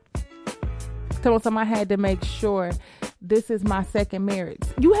 So I had to make sure this is my second marriage.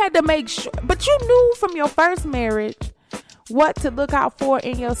 You had to make sure, but you knew from your first marriage what to look out for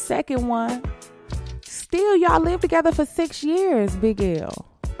in your second one. Still, y'all lived together for 6 years, Big L.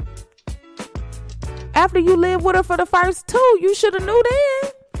 After you lived with her for the first 2, you should have knew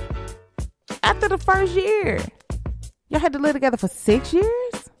then. After the first year. Y'all had to live together for 6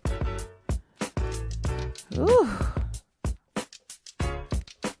 years? Ooh.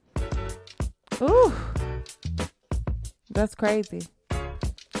 Ooh. That's crazy.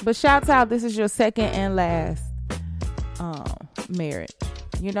 But shouts out, this is your second and last marriage.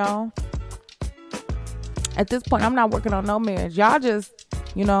 You know? At this point, I'm not working on no marriage. Y'all just,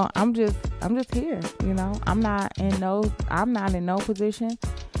 you know, I'm just here, you know. I'm not in no position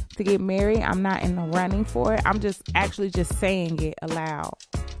to get married. I'm not in the running for it. I'm just actually just saying it aloud.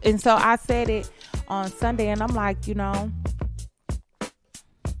 And so I said it on Sunday, and I'm like, you know,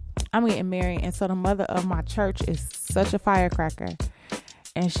 I'm getting married. And so the mother of my church is such a firecracker.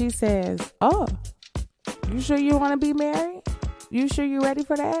 And she says, oh, you sure you want to be married? You sure you ready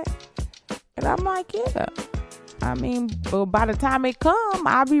for that? And I'm like, yeah. I mean, but by the time it come,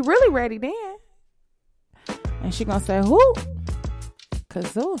 I'll be really ready then. And she gonna say, who?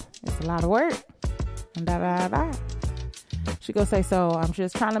 Because, it's a lot of work. And da-da-da-da. She gonna say, so I'm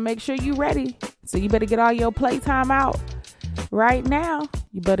just trying to make sure you ready. So you better get all your playtime out right now.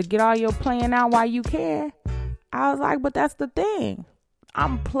 You better get all your playing out while you can. I was like, but that's the thing.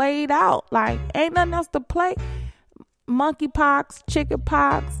 I'm played out. Like, ain't nothing else to play. Monkeypox,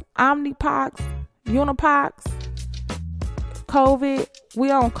 chickenpox, omnipox, unipox, COVID. We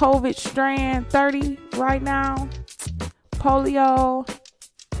on COVID strand 30 right now. Polio.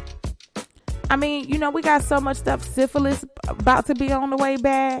 I mean, you know, we got so much stuff. Syphilis about to be on the way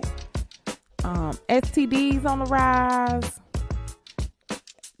back. STDs on the rise.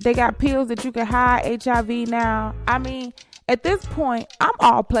 They got pills that you can hide HIV now. I mean, at this point, I'm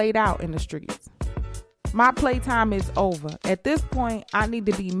all played out in the streets. My playtime is over. At this point, I need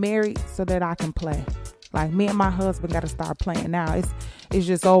to be married so that I can play. Like, me and my husband got to start playing now. It's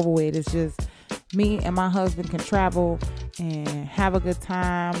just over with. It's just me and my husband can travel and have a good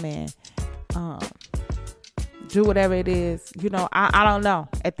time and do whatever it is. You know, I don't know.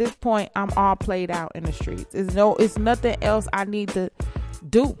 At this point, I'm all played out in the streets. It's nothing else I need to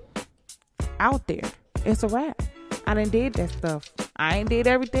do out there. It's a wrap. I done did that stuff. I ain't did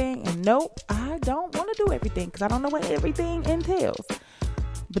everything, and nope, I don't want to do everything because I don't know what everything entails.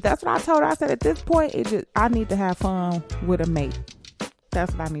 But that's what I told her. I said, at this point, I need to have fun with a mate.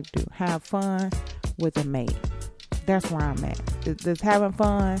 That's what I need to do. Have fun with a mate. That's where I'm at. Just having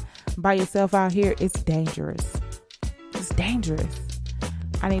fun by yourself out here, it's dangerous. It's dangerous.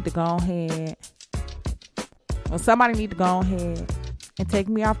 I need to go ahead. Well, somebody need to go ahead and take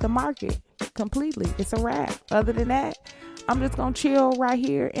me off the market completely. It's a wrap. Other than that, I'm just gonna chill right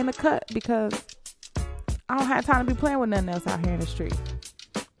here in the cut because I don't have time to be playing with nothing else out here in the street.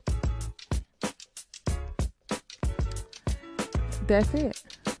 That's it.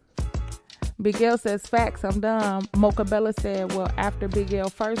 Big L says, facts, I'm dumb. Mocha Bella said, well, after Big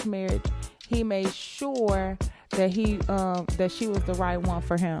L's first marriage, he made sure that that she was the right one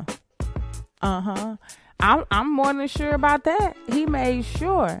for him. I'm more than sure about that. He made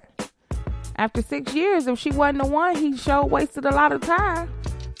sure. After 6 years, if she wasn't the one, he sure wasted a lot of time.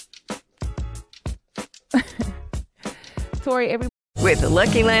 Tori, With the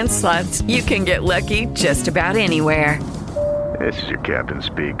Lucky Land Slots, you can get lucky just about anywhere. This is your captain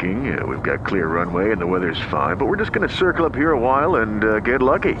speaking. We've got clear runway and the weather's fine, but we're just going to circle up here a while and get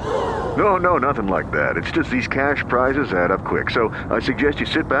lucky. No, nothing like that. It's just these cash prizes add up quick. So I suggest you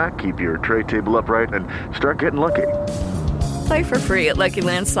sit back, keep your tray table upright, and start getting lucky. Play for free at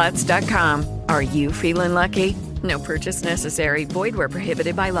LuckyLandSlots.com. Are you feeling lucky? No purchase necessary. Void where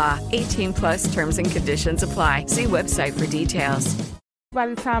prohibited by law. 18+ terms and conditions apply. See website for details.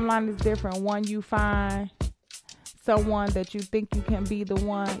 Everybody's timeline is different. One, you find someone that you think you can be the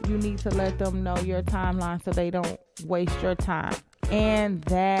one. You need to let them know your timeline so they don't waste your time. And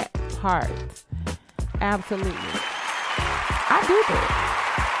that part. Absolutely. I do that.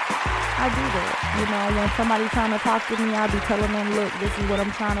 You know, when somebody's trying to talk to me, I'll be telling them, look, this is what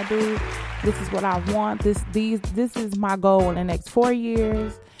I'm trying to do. This is what I want. This is my goal in the next 4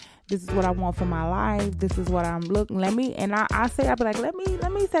 years. This is what I want for my life. This is what I'm looking. I'll be like, let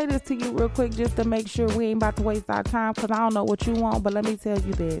me say this to you real quick just to make sure we ain't about to waste our time, because I don't know what you want, but let me tell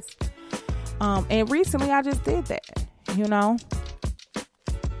you this. And recently I just did that, you know,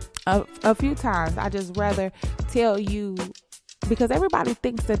 a few times. I just rather tell you, because everybody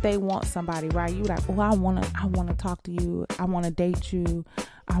thinks that they want somebody, right? You like, oh, I want to talk to you. I want to date you.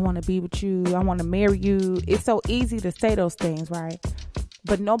 I want to be with you. I want to marry you. It's so easy to say those things, right?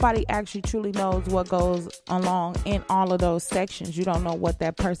 But nobody actually truly knows what goes along in all of those sections. You don't know what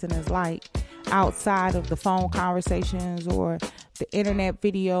that person is like outside of the phone conversations or the internet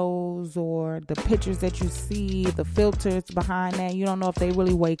videos or the pictures that you see, the filters behind that. You don't know if they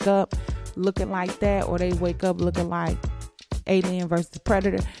really wake up looking like that or they wake up looking like Alien versus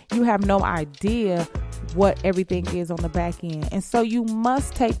Predator. You have no idea what everything is on the back end. And so you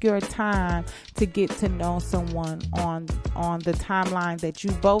must take your time to get to know someone on the timeline that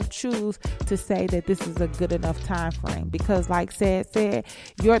you both choose to say that this is a good enough time frame. Because like said,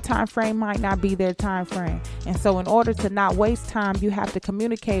 your time frame might not be their time frame. And so in order to not waste time, you have to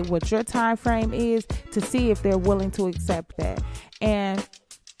communicate what your time frame is to see if they're willing to accept that. And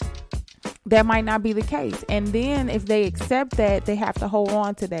that might not be the case. And then if they accept that, they have to hold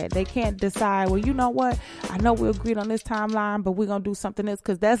on to that. They can't decide, well, you know what? I know we agreed on this timeline, but we're going to do something else,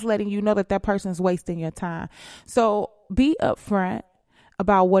 because that's letting you know that that person's wasting your time. So be upfront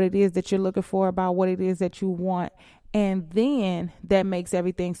about what it is that you're looking for, about what it is that you want. And then that makes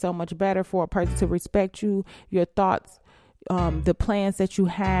everything so much better for a person to respect you, your thoughts, the plans that you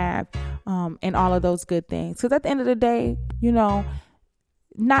have, and all of those good things. Because at the end of the day, you know,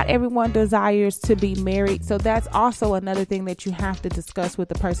 not everyone desires to be married. So that's also another thing that you have to discuss with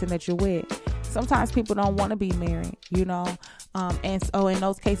the person that you're with. Sometimes people don't want to be married, you know. And so in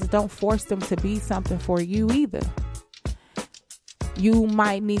those cases, don't force them to be something for you either. You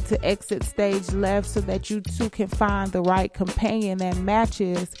might need to exit stage left so that you two can find the right companion that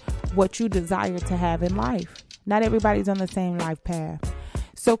matches what you desire to have in life. Not everybody's on the same life path.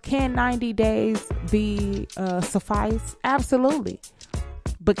 So can 90 days be suffice? Absolutely.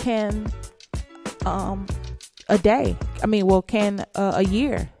 But can a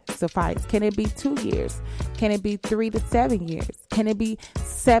year suffice? Can it be 2 years? Can it be 3 to 7 years? Can it be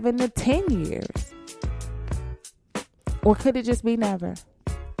 7 to 10 years? Or could it just be never?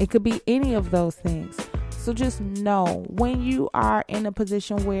 It could be any of those things. So just know when you are in a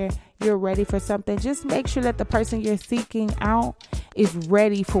position where you're ready for something, just make sure that the person you're seeking out is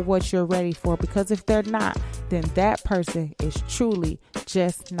ready for what you're ready for. Because if they're not, then that person is truly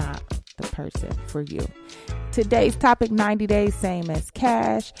just not the person for you. Today's topic, 90 days, same as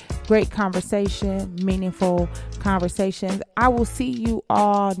cash. Great conversation, meaningful conversations. I will see you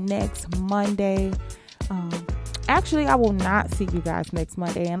all next Monday. Actually, I will not see you guys next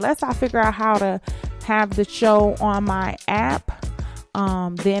Monday unless I figure out how to have the show on my app.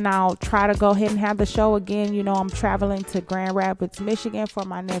 Then I'll try to go ahead and have the show again. You know, I'm traveling to Grand Rapids, Michigan for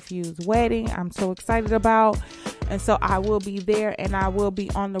my nephew's wedding. I'm so excited about. And so I will be there, and I will be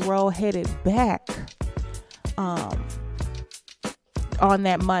on the road headed back on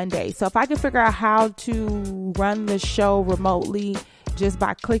that Monday. So if I can figure out how to run the show remotely just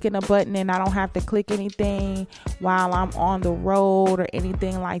by clicking a button and I don't have to click anything while I'm on the road or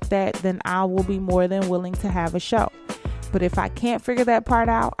anything like that, then I will be more than willing to have a show. But if I can't figure that part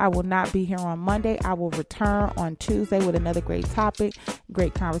out, I will not be here on Monday. I will return on Tuesday with another great topic,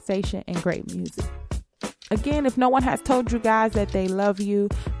 great conversation, and great music. Again, if no one has told you guys that they love you,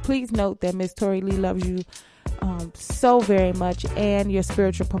 please note that Miss Tori Lee loves you so very much, and your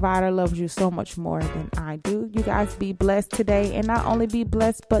spiritual provider loves you so much more than I do. You guys be blessed today, and not only be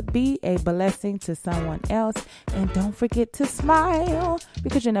blessed, but be a blessing to someone else. And don't forget to smile,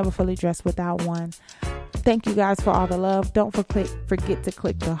 because you're never fully dressed without one. Thank you guys for all the love. Don't forget to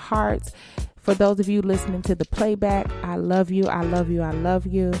click the hearts. For those of you listening to the playback, I love you. I love you. I love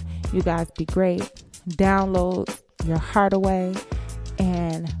you. You guys be great. Download your heart away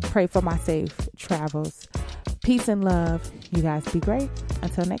and pray for my safe travels. Peace and love. You guys be great.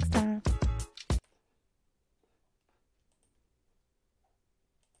 Until next time.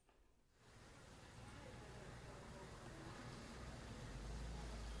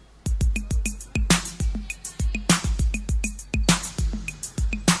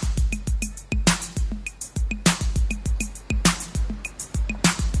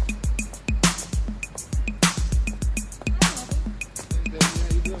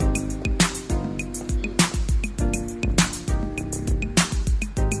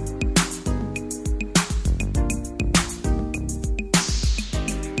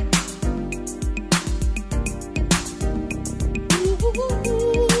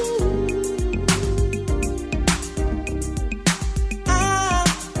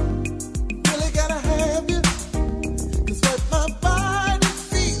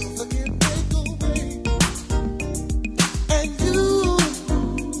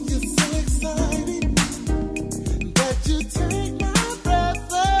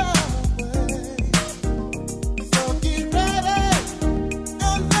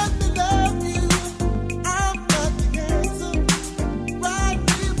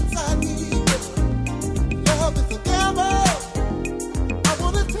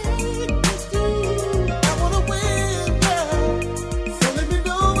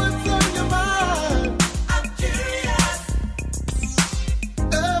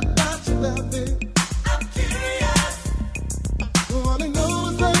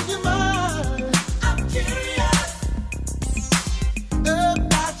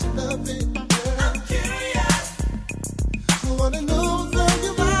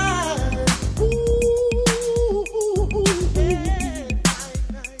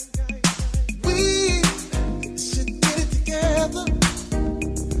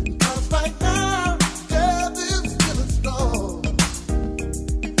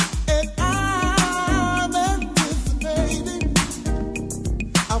 And I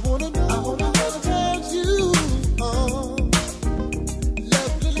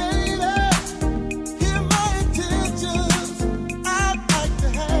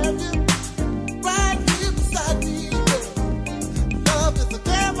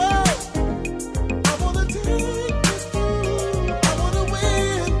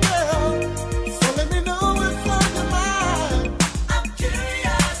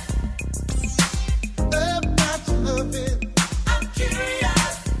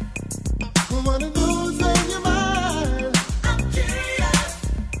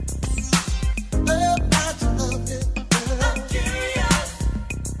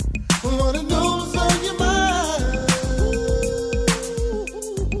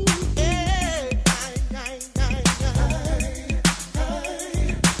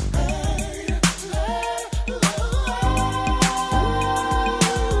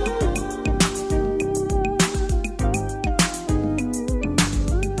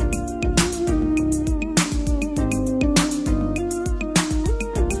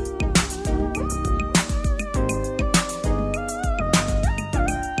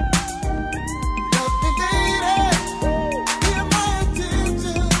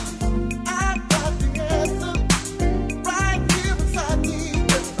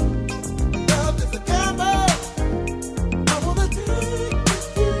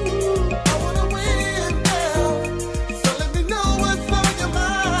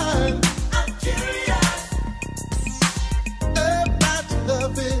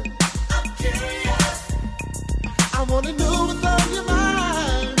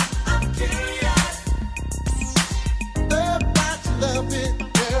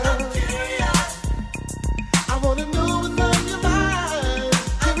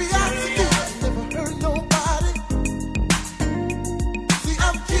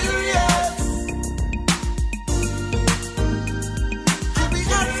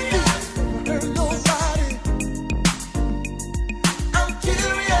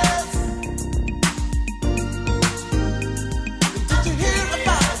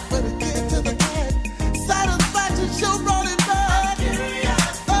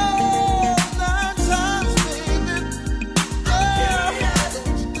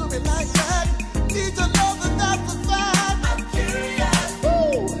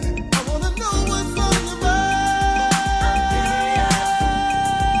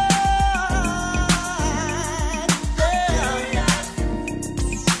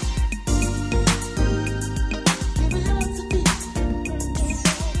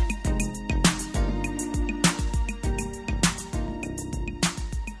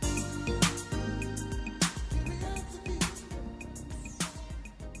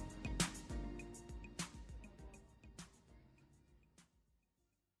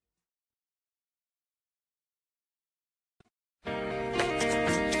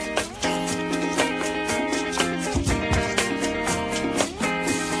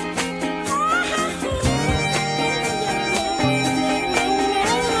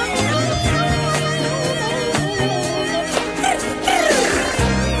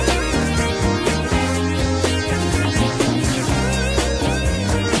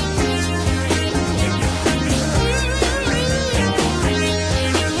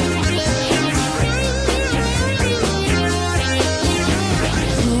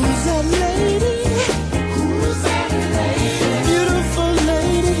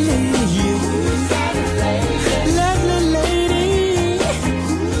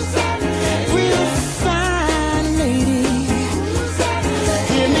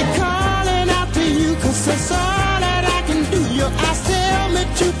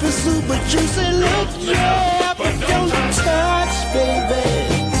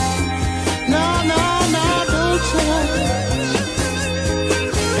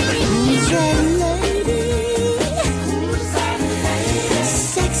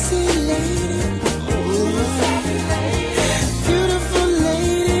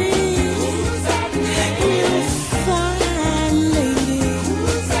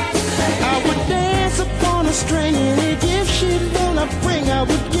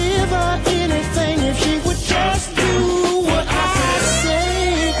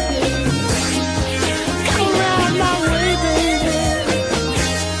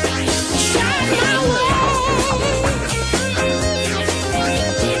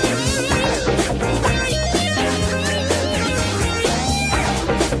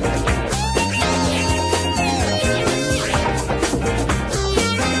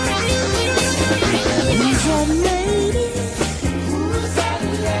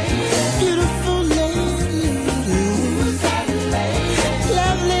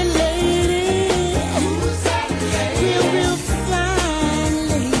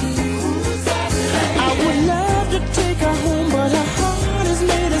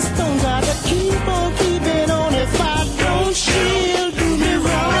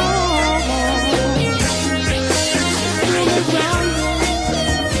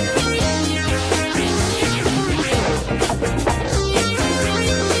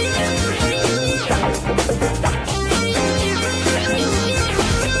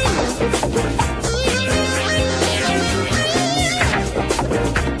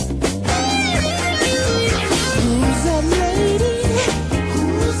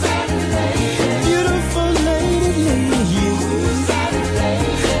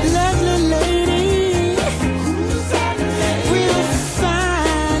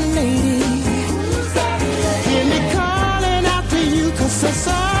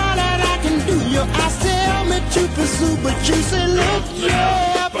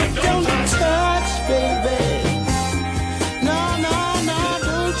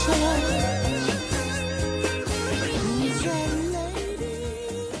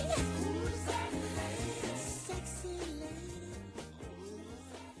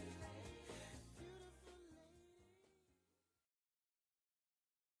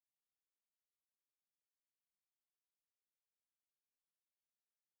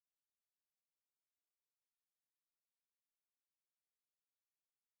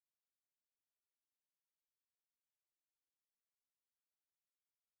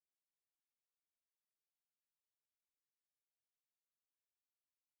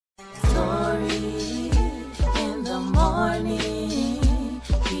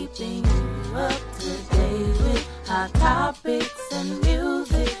hot topics and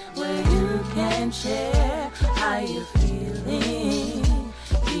music where you can share how you're feeling.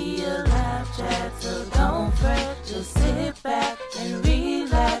 Be a laugh chat, so don't fret. Just sit back and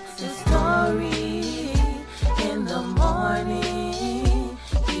relax. Your story in the morning,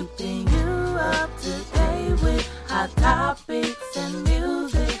 keeping you up to date with hot topics and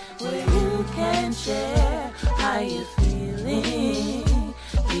music where you can share how you're feeling.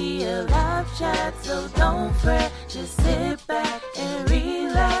 Be a live chat, so don't fret. Just sit back